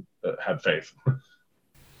already had faith.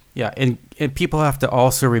 Yeah, and people have to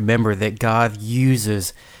also remember that God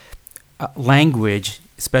uses language,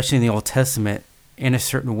 especially in the Old Testament, in a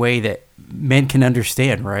certain way that men can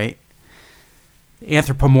understand, right?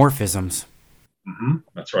 Anthropomorphisms. Mm-hmm.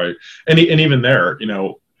 That's right. And even there,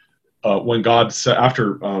 when God said,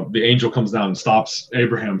 after the angel comes down and stops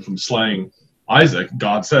Abraham from slaying Isaac,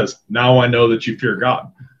 God says, "Now I know that you fear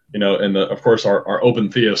God." And of course our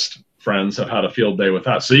open theist friends have had a field day with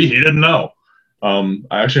that. See, he didn't know. I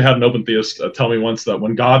actually had an open theist tell me once that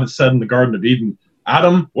when God had said in the Garden of Eden,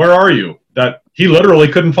 "Adam, where are you?" that he literally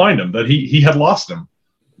couldn't find him, that he had lost him.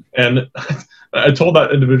 And I told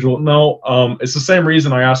that individual, no, it's the same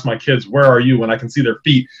reason I ask my kids, where are you, when I can see their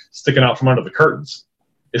feet sticking out from under the curtains.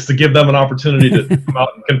 It's to give them an opportunity to come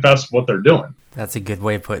out and confess what they're doing. That's a good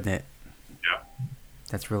way of putting it. Yeah.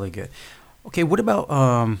 That's really good. Okay, what about,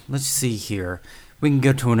 let's see here. We can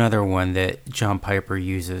go to another one that John Piper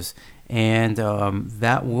uses, and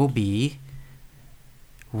that will be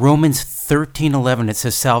Romans 13:11. It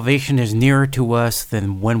says, salvation is nearer to us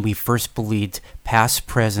than when we first believed, past,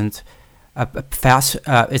 present,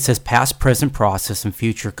 it says past, present process, and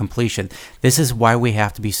future completion. This is why we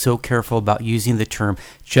have to be so careful about using the term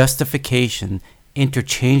justification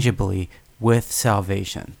interchangeably with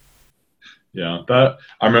salvation. Yeah, that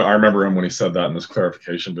I remember him when he said that in this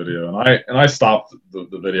clarification video, and I stopped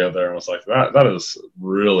the video there and was like, that is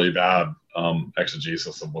really bad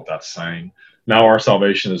exegesis of what that's saying. Now our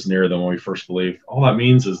salvation is nearer than when we first believed. All that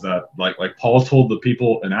means is that, like Paul told the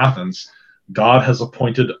people in Athens, God has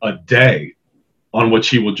appointed a day on which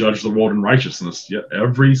he will judge the world in righteousness. Yet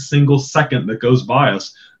every single second that goes by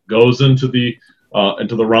us goes into the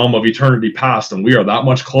realm of eternity past, and we are that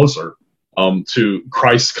much closer to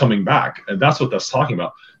Christ coming back. And that's what that's talking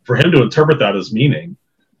about. For him to interpret that as meaning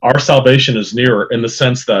our salvation is nearer in the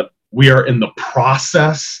sense that we are in the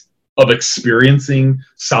process of experiencing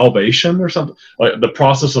salvation or something, like the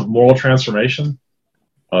process of moral transformation.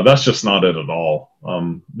 That's just not it at all.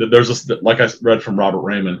 There's this, like I read from Robert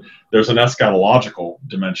Raymond, there's an eschatological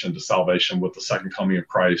dimension to salvation with the second coming of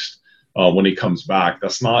Christ when he comes back.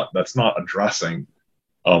 That's not addressing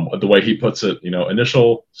the way he puts it.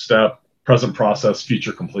 Initial step, present process,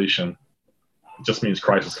 future completion. It just means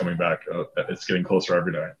Christ is coming back. It's getting closer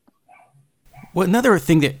every day. Well, another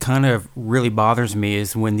thing that kind of really bothers me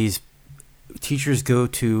is when these teachers go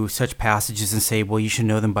to such passages and say, well, you should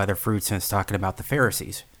know them by their fruits, and it's talking about the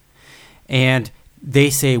Pharisees. And they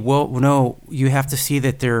say, well, no, you have to see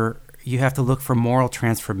that you have to look for moral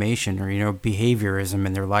transformation or, behaviorism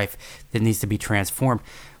in their life that needs to be transformed.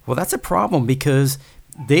 Well, that's a problem because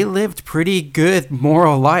they lived pretty good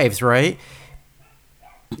moral lives, right?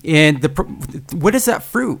 And what is that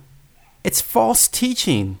fruit? It's false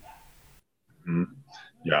teaching. Mm-hmm.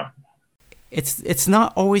 Yeah. It's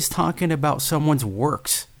not always talking about someone's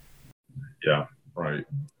works. Yeah, right.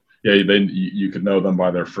 Yeah, you could know them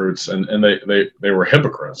by their fruits, and they were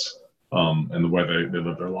hypocrites in the way they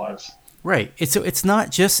lived their lives. Right. It's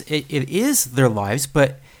not just it is their lives,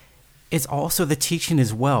 but it's also the teaching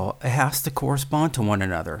as well. It has to correspond to one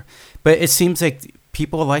another. But it seems like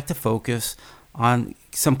people like to focus on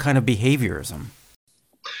some kind of behaviorism.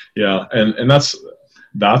 Yeah, and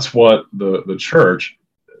that's what the church,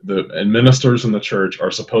 and ministers in the church are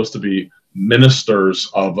supposed to be ministers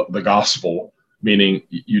of the gospel, meaning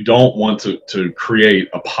you don't want to create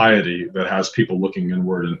a piety that has people looking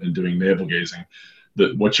inward and doing navel gazing.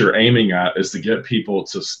 What you're aiming at is to get people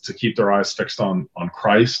to keep their eyes fixed on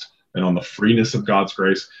Christ and on the freeness of God's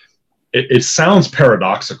grace. It sounds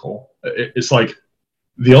paradoxical. It's like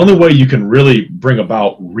the only way you can really bring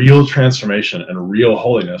about real transformation and real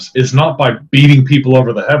holiness is not by beating people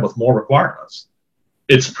over the head with more requirements.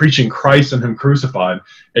 It's preaching Christ and him crucified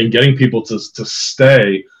and getting people to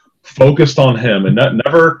stay focused on him and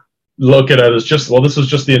never look at it as just, well, this is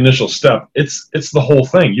just the initial step. It's the whole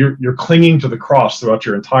thing. You're clinging to the cross throughout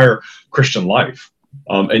your entire Christian life.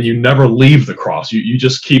 And you never leave the cross. You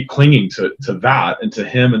just keep clinging to that and to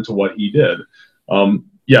him and to what he did.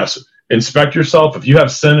 Yes, inspect yourself. If you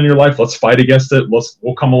have sin in your life, let's fight against it.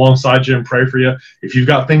 We'll come alongside you and pray for you. If you've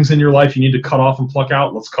got things in your life you need to cut off and pluck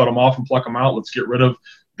out, let's cut them off and pluck them out. Let's get rid of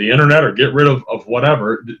the internet or get rid of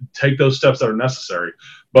whatever. Take those steps that are necessary.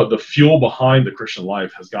 But the fuel behind the Christian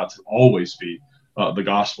life has got to always be the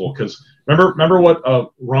gospel. Because remember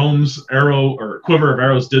what Rome's arrow or quiver of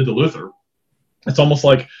arrows did to Luther. It's almost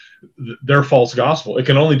like their false gospel. It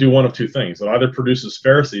can only do one of two things. It either produces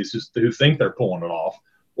Pharisees who think they're pulling it off,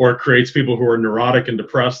 or it creates people who are neurotic and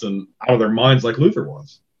depressed and out of their minds like Luther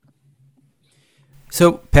was.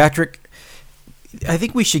 So, Patrick, I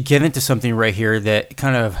think we should get into something right here that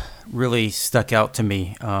kind of really stuck out to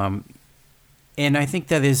me. And I think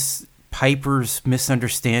that is Piper's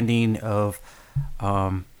misunderstanding of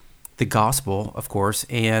the gospel, of course,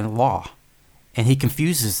 and law. And he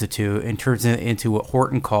confuses the two and turns it into what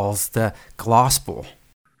Horton calls the glospel.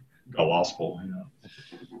 Gospel,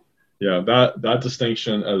 yeah. Yeah, that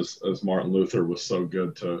distinction, as Martin Luther was so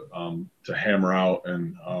good to hammer out,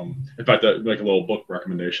 and in fact, I'd make a little book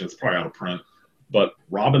recommendation. It's probably out of print, but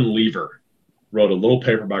Robin Lever wrote a little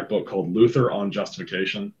paperback book called Luther on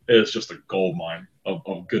Justification. It's just a gold mine of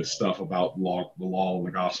good stuff about the law and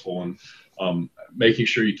the gospel. And making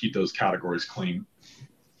sure you keep those categories clean.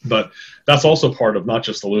 But that's also part of not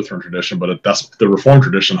just the Lutheran tradition, but that's the Reformed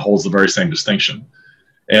tradition holds the very same distinction.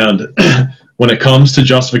 And when it comes to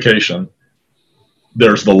justification,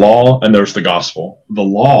 there's the law and there's the gospel. The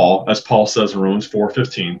law, as Paul says in Romans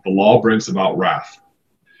 4:15, the law brings about wrath.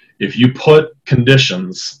 If you put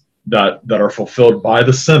conditions that are fulfilled by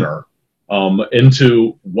the sinner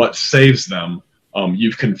into what saves them,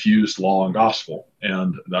 you've confused law and gospel,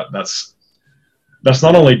 and that's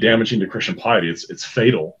not only damaging to Christian piety; it's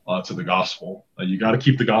fatal to the gospel. You got to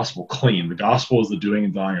keep the gospel clean. The gospel is the doing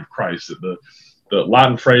and dying of Christ. The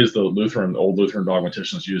Latin phrase the old Lutheran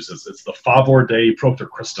dogmaticians use is it's the favor Dei propter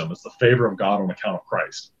Christum. It's the favor of God on account of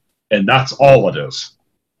Christ, and that's all it is.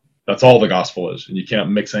 That's all the gospel is, and you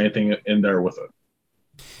can't mix anything in there with it.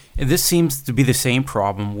 And this seems to be the same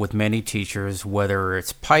problem with many teachers, whether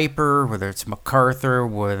it's Piper, whether it's MacArthur,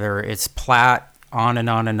 whether it's Platt, on and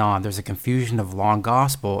on and on. There's a confusion of law and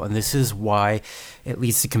gospel, and this is why it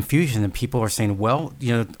leads to confusion. And people are saying, well,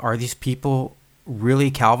 are these people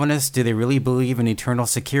really Calvinists? Do they really believe in eternal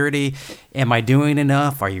security? Am I doing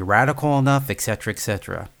enough? Are you radical enough? Etc.,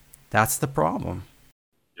 etc. That's the problem.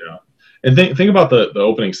 Yeah. And think about the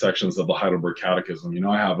opening sections of the Heidelberg Catechism.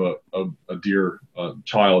 I have a dear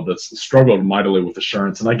child that's struggled mightily with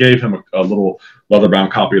assurance, and I gave him a little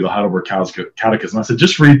leather-bound copy of the Heidelberg Catechism. I said,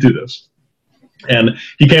 just read through this. And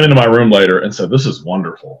he came into my room later and said, this is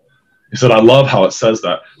wonderful. He said, I love how it says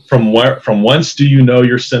that. From whence do you know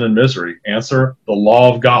your sin and misery? Answer, the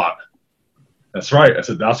law of God. That's right. I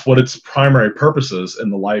said, that's what its primary purpose is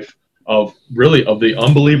in the life of the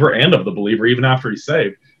unbeliever and of the believer, even after he's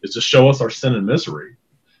saved, is to show us our sin and misery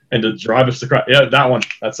and to drive us to Christ. Yeah, that one.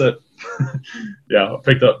 That's it. Yeah, I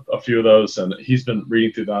picked up a few of those, and he's been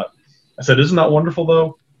reading through that. I said, isn't that wonderful,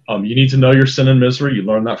 though? You need to know your sin and misery. You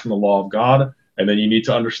learn that from the law of God, and then you need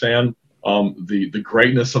to understand the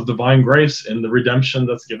greatness of divine grace in the redemption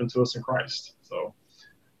that's given to us in Christ. So,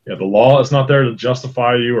 yeah, the law is not there to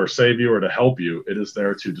justify you or save you or to help you. It is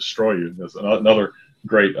there to destroy you. There's another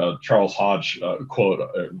great Charles Hodge quote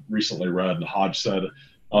recently read, and Hodge said,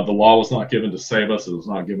 the law was not given to save us. It was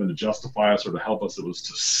not given to justify us or to help us. It was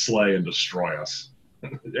to slay and destroy us.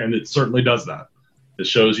 And it certainly does that. It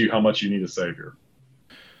shows you how much you need a Savior.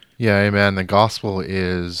 Yeah, amen. The gospel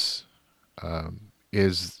is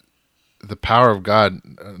the power of God,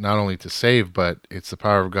 not only to save, but it's the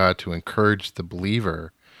power of God to encourage the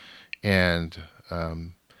believer and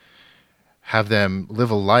have them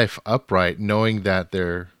live a life upright, knowing that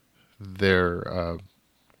their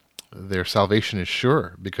salvation is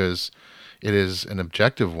sure, because it is an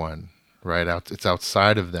objective one, right? It's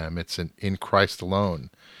outside of them. It's in Christ alone.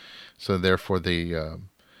 So therefore, they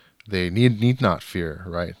need not fear,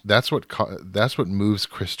 right? That's what moves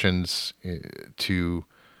Christians to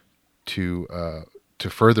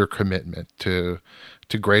further commitment, to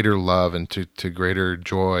greater love, and to greater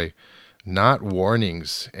joy, not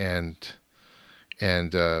warnings and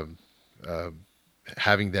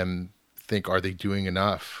having them think, are they doing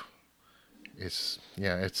enough? It's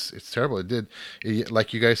terrible.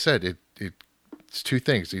 Like you guys said, it's two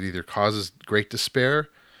things. It either causes great despair,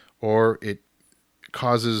 or it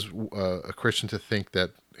causes a Christian to think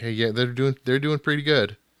that, hey, yeah, they're doing pretty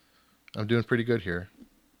good. I'm doing pretty good here,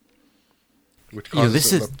 which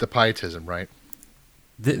causes the pietism, right?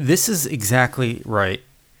 This is exactly right,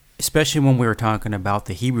 especially when we were talking about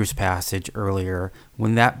the Hebrews passage earlier,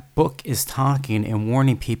 when that book is talking and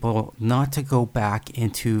warning people not to go back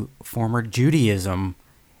into former Judaism.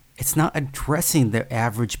 It's not addressing the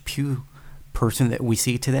average pew person that we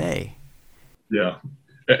see today. Yeah.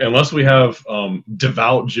 Unless we have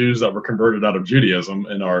devout Jews that were converted out of Judaism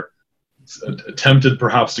and are attempted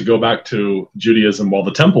perhaps to go back to Judaism while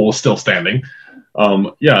the temple was still standing.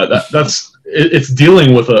 It's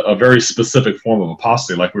dealing with a very specific form of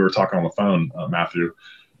apostasy, like we were talking on the phone, Matthew,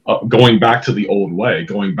 going back to the old way,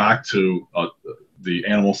 going back to the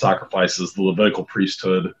animal sacrifices, the Levitical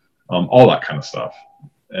priesthood, all that kind of stuff.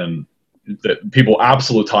 And that people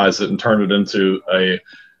absolutize it and turn it into a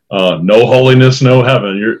no holiness, no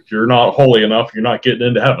heaven. You're not holy enough. You're not getting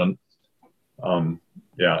into heaven. And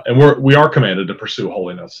we are commanded to pursue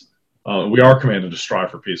holiness. We are commanded to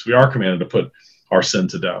strive for peace. We are commanded to put our sin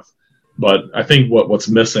to death. But I think what's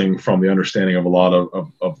missing from the understanding of a lot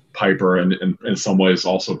of Piper and in some ways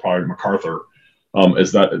also probably MacArthur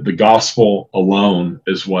is that the gospel alone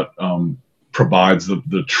is what provides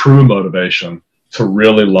the true motivation to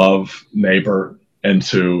really love neighbor and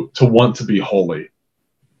to want to be holy.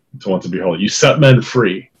 To want to be holy. You set men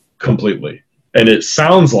free completely. And it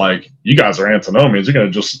sounds like you guys are antinomians.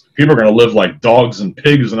 People are going to live like dogs and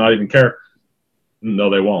pigs and not even care. No,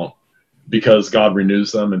 they won't. because God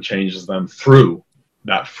renews them and changes them through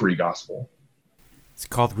that free gospel. It's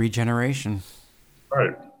called regeneration.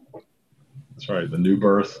 Right. That's right. The new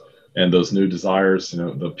birth and those new desires. You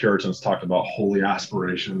know, the Puritans talked about holy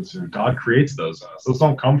aspirations. You know, God creates those. Those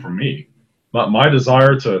don't come from me. My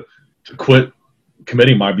desire to quit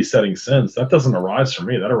committing my besetting sins, that doesn't arise from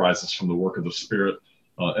me. That arises from the work of the Spirit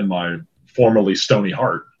in my formerly stony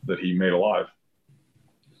heart that He made alive.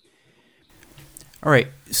 All right.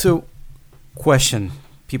 So, question: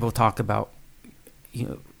 people talk about,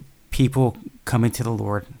 people coming to the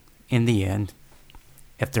Lord in the end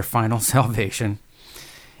at their final salvation,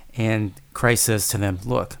 and Christ says to them,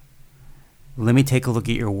 "Look, let me take a look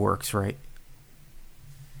at your works." Right?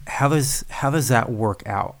 How does that work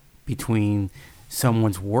out between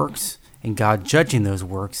someone's works and God judging those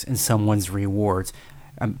works and someone's rewards?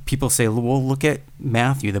 People say, "Well, look at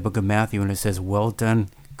Matthew, the book of Matthew, and it says, 'Well done,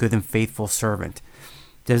 good and faithful servant.'"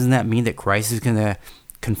 Doesn't that mean that Christ is going to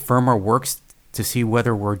confirm our works to see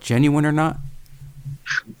whether we're genuine or not?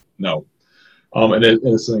 No. And it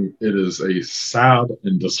is a sad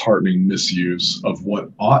and disheartening misuse of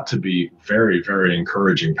what ought to be very, very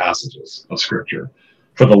encouraging passages of Scripture.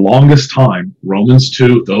 For the longest time, Romans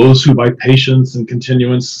 2, those who by patience and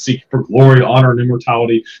continuance seek for glory, honor, and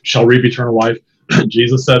immortality shall reap eternal life.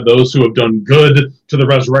 Jesus said, those who have done good to the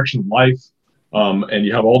resurrection of life. And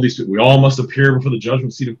you have all these people. We all must appear before the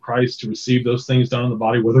judgment seat of Christ to receive those things done in the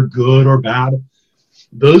body, whether good or bad.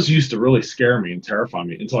 Those used to really scare me and terrify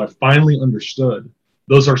me until I finally understood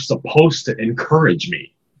those are supposed to encourage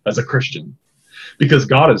me as a Christian, because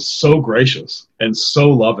God is so gracious and so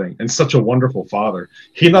loving and such a wonderful Father.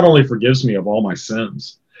 He not only forgives me of all my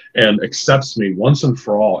sins and accepts me once and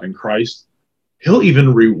for all in Christ, He'll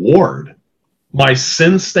even reward my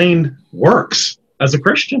sin-stained works as a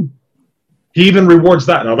Christian. He even rewards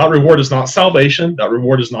that. Now, that reward is not salvation. That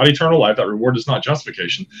reward is not eternal life. That reward is not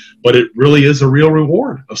justification. But it really is a real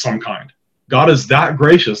reward of some kind. God is that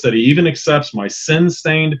gracious that He even accepts my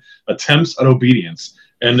sin-stained attempts at obedience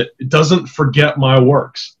and doesn't forget my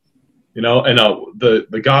works. You know, and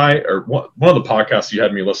the guy, or one of the podcasts you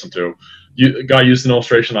had me listen to, the guy used an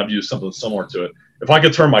illustration. I've used something similar to it. If I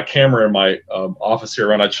could turn my camera in my office here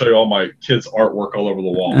around, I'd show you all my kids' artwork all over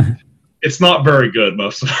the wall. It's not very good,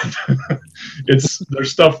 most of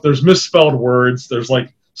it. There's misspelled words. There's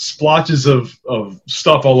like splotches of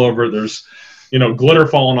stuff all over. There's, glitter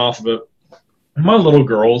falling off of it. And my little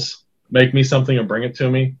girls make me something and bring it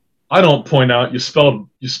to me. I don't point out, you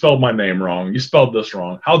spelled my name wrong. You spelled this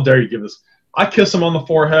wrong. How dare you give this? I kiss them on the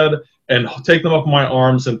forehead and take them up in my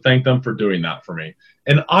arms and thank them for doing that for me.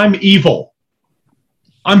 And I'm evil.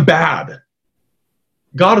 I'm bad.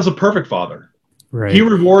 God is a perfect Father. Right. He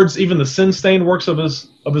rewards even the sin-stained works of his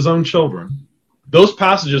own children. Those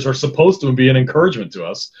passages are supposed to be an encouragement to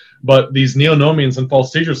us, but these neo-nomians and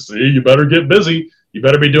false teachers say, you better get busy, you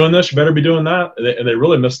better be doing this, you better be doing that, and they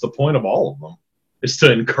really miss the point of all of them. It's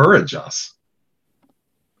to encourage us.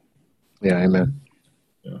 Yeah, amen.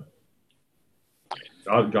 Yeah.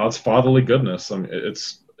 God's fatherly goodness. I mean,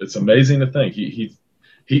 it's amazing to think. He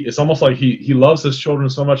it's almost like he loves his children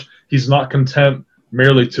so much. He's not content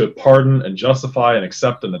merely to pardon and justify and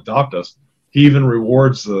accept and adopt us. He even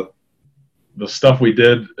rewards the stuff we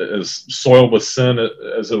did as soiled with sin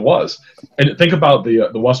as it was. And think about the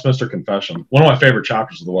Westminster Confession. One of my favorite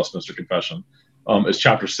chapters of the Westminster Confession is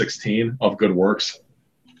chapter 16 of Good Works.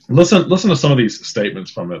 Listen to some of these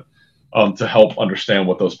statements from it to help understand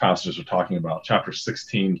what those passages are talking about. Chapter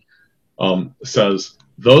 16 says,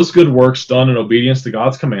 those good works done in obedience to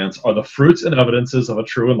God's commands are the fruits and evidences of a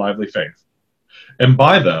true and lively faith. And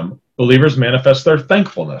by them, believers manifest their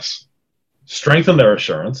thankfulness, strengthen their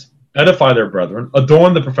assurance, edify their brethren,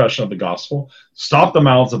 adorn the profession of the gospel, stop the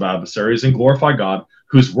mouths of adversaries, and glorify God,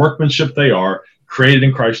 whose workmanship they are, created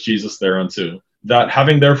in Christ Jesus thereunto, that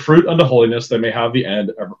having their fruit unto holiness, they may have the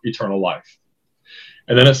end of eternal life.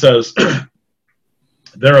 And then it says,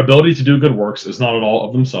 their ability to do good works is not at all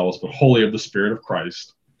of themselves, but wholly of the Spirit of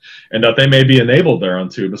Christ, and that they may be enabled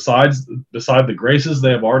thereunto. Beside the graces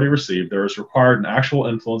they have already received, there is required an actual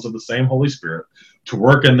influence of the same Holy Spirit to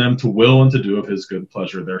work in them to will and to do of his good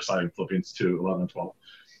pleasure. They're citing Philippians 2, 11 and 12.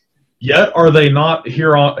 Yet are they not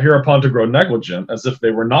hereupon to grow negligent, as if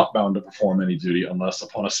they were not bound to perform any duty unless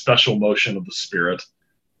upon a special motion of the Spirit,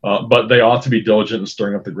 but they ought to be diligent in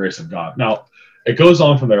stirring up the grace of God. Now, it goes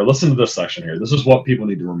on from there. Listen to this section here. This is what people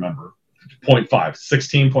need to remember.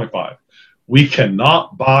 16.5. We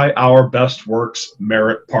cannot by our best works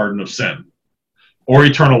merit pardon of sin or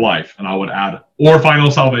eternal life, and I would add, or final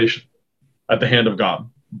salvation at the hand of God.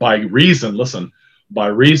 By reason, listen, by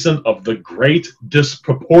reason of the great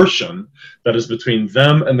disproportion that is between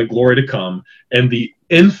them and the glory to come, and the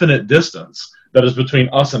infinite distance that is between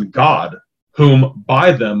us and God, whom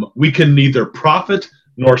by them we can neither profit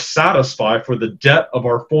nor satisfy for the debt of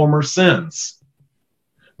our former sins.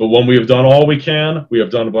 But when we have done all we can, we have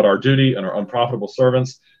done but our duty and are unprofitable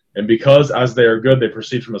servants. And because as they are good, they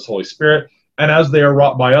proceed from his Holy Spirit, and as they are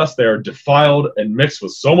wrought by us, they are defiled and mixed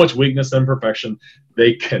with so much weakness and imperfection,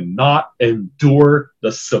 they cannot endure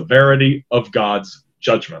the severity of God's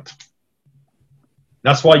judgment.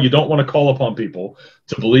 That's why you don't want to call upon people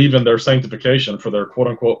to believe in their sanctification for their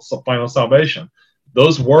quote-unquote final salvation.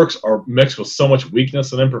 Those works are mixed with so much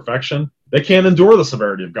weakness and imperfection, they can't endure the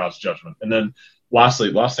severity of God's judgment. And then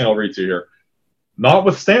lastly, last thing I'll read to you here.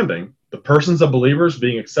 Notwithstanding, the persons of believers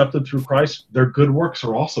being accepted through Christ, their good works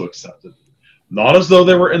are also accepted. Not as though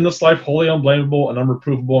they were in this life wholly unblameable and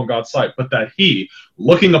unreprovable in God's sight, but that he,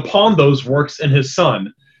 looking upon those works in his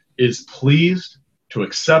Son, is pleased to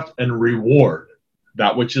accept and reward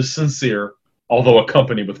that which is sincere, although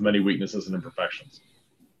accompanied with many weaknesses and imperfections.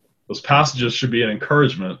 Those passages should be an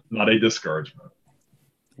encouragement, not a discouragement.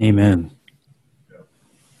 Amen.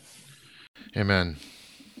 Amen.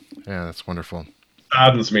 Yeah, that's wonderful.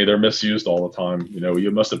 Saddens me, they're misused all the time.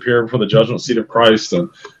 You must appear before the judgment seat of Christ and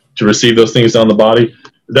to receive those things down the body.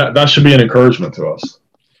 That should be an encouragement to us.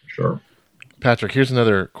 Sure. Patrick, here's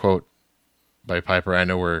another quote by Piper. I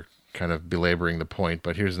know we're kind of belaboring the point,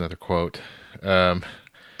 but here's another quote.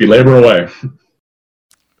 Belabor away.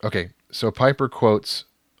 Okay, so Piper quotes,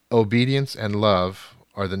 "Obedience and love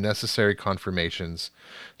are the necessary confirmations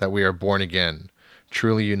that we are born again,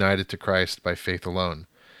 truly united to Christ by faith alone.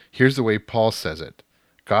 Here's the way Paul says it.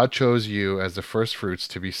 God chose you as the first fruits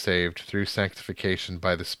to be saved through sanctification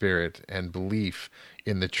by the Spirit and belief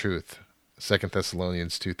in the truth." 2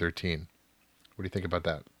 Thessalonians 2:13. What do you think about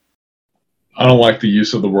that? I don't like the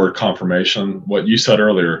use of the word confirmation. What you said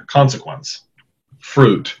earlier, consequence,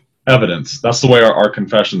 fruit, evidence. That's the way our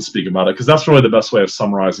confessions speak about it, because that's really the best way of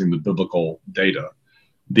summarizing the biblical data.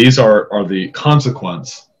 These are the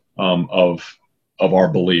consequence of our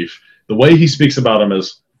belief. The way he speaks about them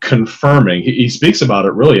is confirming. He speaks about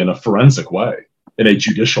it really in a forensic way, in a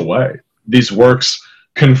judicial way. These works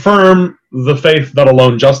confirm the faith that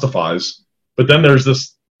alone justifies, but then there's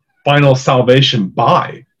this final salvation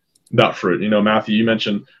by that fruit. Matthew, you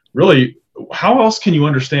mentioned, really, how else can you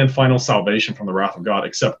understand final salvation from the wrath of God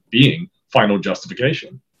except being final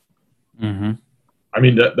justification? Mm-hmm. I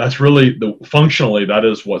mean, that's really functionally, that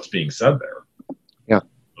is what's being said there. Yeah.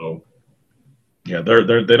 So, yeah,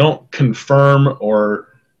 they don't confirm or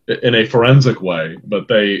in a forensic way, but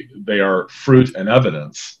they are fruit and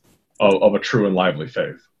evidence of a true and lively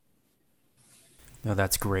faith. No,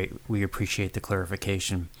 that's great. We appreciate the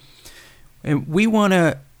clarification, and we want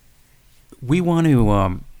to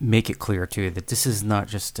make it clear too that this is not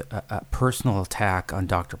just a personal attack on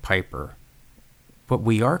Dr. Piper, but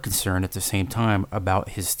we are concerned at the same time about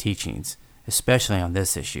his teachings, especially on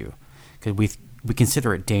this issue, because we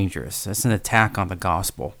consider it dangerous. That's an attack on the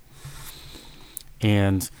gospel.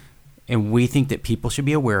 And we think that people should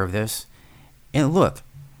be aware of this. And look,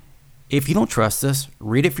 if you don't trust us,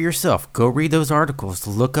 read it for yourself. Go read those articles.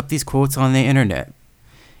 Look up these quotes on the internet.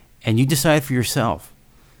 And you decide for yourself.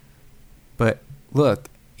 But look,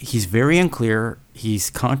 he's very unclear.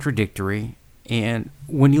 He's contradictory. And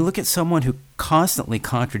when you look at someone who constantly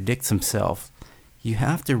contradicts himself, you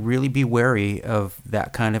have to really be wary of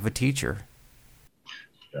that kind of a teacher.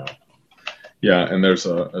 Yeah, and there's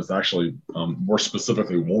actually we're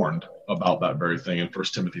specifically warned about that very thing in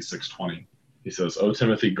 1 Timothy 6:20. He says, "O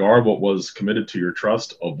Timothy, guard what was committed to your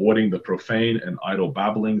trust, avoiding the profane and idle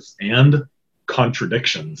babblings and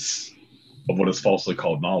contradictions of what is falsely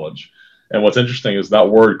called knowledge." And what's interesting is that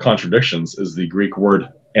word contradictions is the Greek word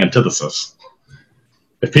antithesis.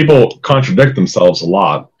 If people contradict themselves a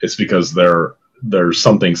lot, it's because there's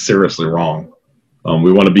something seriously wrong.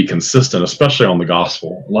 We want to be consistent, especially on the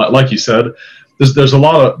gospel. Like you said, there's a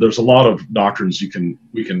lot of doctrines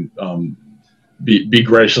we can be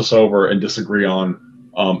gracious over and disagree on,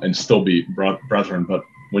 and still be brethren. But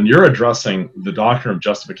when you're addressing the doctrine of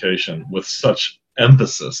justification with such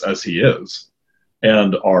emphasis as he is,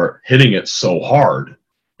 and are hitting it so hard,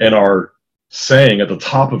 and are saying at the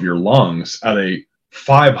top of your lungs at a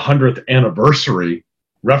 500th anniversary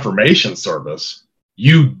Reformation service,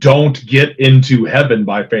 you don't get into heaven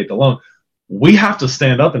by faith alone. We have to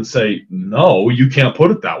stand up and say, no, you can't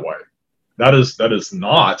put it that way. That is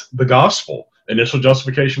not the gospel. Initial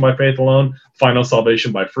justification by faith alone, final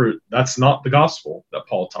salvation by fruit. That's not the gospel that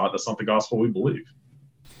Paul taught. That's not the gospel we believe.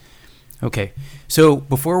 Okay, so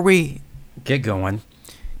before we get going,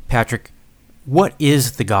 Patrick, what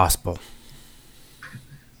is the gospel?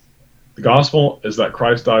 The gospel is that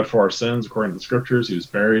Christ died for our sins according to the scriptures. He was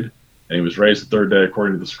buried, and he was raised the third day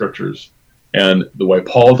according to the scriptures. And the way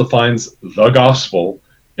Paul defines the gospel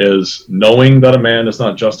is knowing that a man is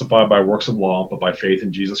not justified by works of law, but by faith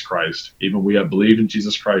in Jesus Christ. Even we have believed in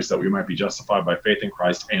Jesus Christ, that we might be justified by faith in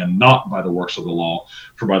Christ, and not by the works of the law.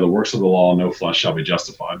 For by the works of the law, no flesh shall be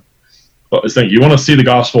justified. But this thing, you want to see the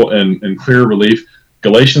gospel in clear relief.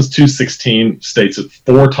 Galatians 2:16 states it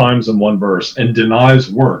 4 times in one verse and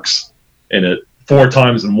denies works in it 4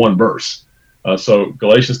 times in one verse. So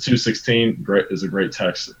Galatians 2:16 is a great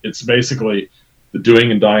text. It's basically the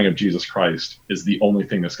doing and dying of Jesus Christ is the only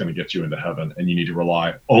thing that's going to get you into heaven, and you need to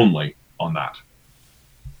rely only on that.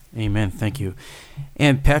 Amen. Thank you.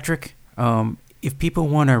 And Patrick, if people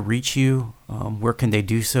want to reach you, where can they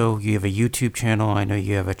do so? You have a YouTube channel. I know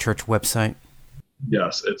you have a church website.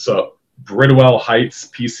 Yes, it's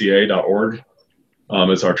BridwellHeightsPCA.org.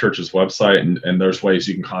 It's our church's website, and there's ways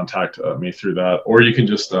you can contact me through that, or you can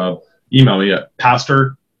just email me at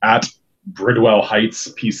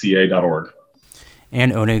pastor@BridwellHeightsPCA.org.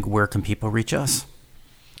 And Oneg, where can people reach us?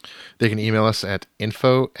 They can email us at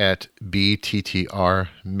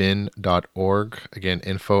info@bttrmin.org. Again,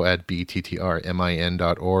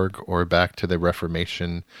 info@bttrmin.org, or back to the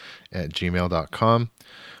Reformation@gmail.com.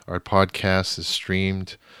 Our podcast is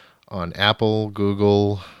streamed on Apple,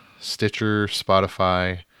 Google, Stitcher,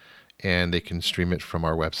 Spotify, and they can stream it from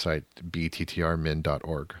our website,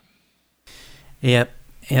 bttrmin.org. Yep.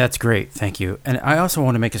 Yeah, that's great. Thank you. And I also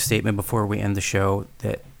want to make a statement before we end the show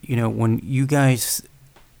that, when you guys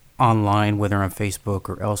online, whether on Facebook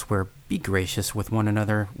or elsewhere, be gracious with one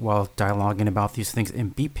another while dialoguing about these things,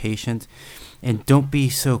 and be patient, and don't be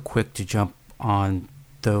so quick to jump on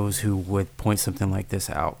those who would point something like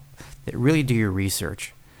this out. That really do your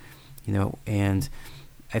research, and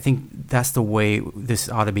I think that's the way this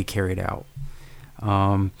ought to be carried out.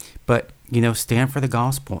 But, stand for the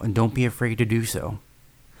gospel and don't be afraid to do so.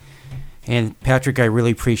 And Patrick, I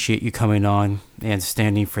really appreciate you coming on and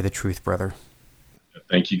standing for the truth, brother.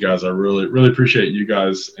 Thank you, guys. I really, really appreciate you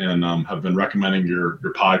guys, and have been recommending your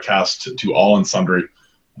podcast to all and sundry,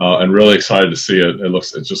 and really excited to see it.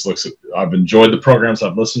 It just looks. I've enjoyed the programs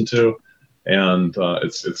I've listened to, and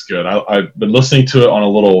it's good. I've been listening to it on a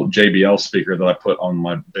little JBL speaker that I put on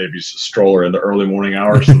my baby's stroller in the early morning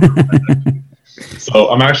hours. So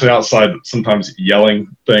I'm actually outside sometimes yelling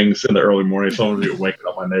things in the early morning. So I'm going to be waking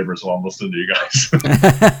up my neighbors while I'm listening to you guys.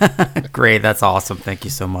 Great. That's awesome. Thank you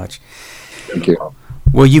so much. Thank you.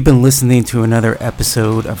 Well, you've been listening to another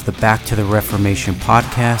episode of the Back to the Reformation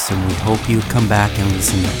podcast, and we hope you come back and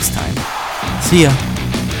listen next time. See ya.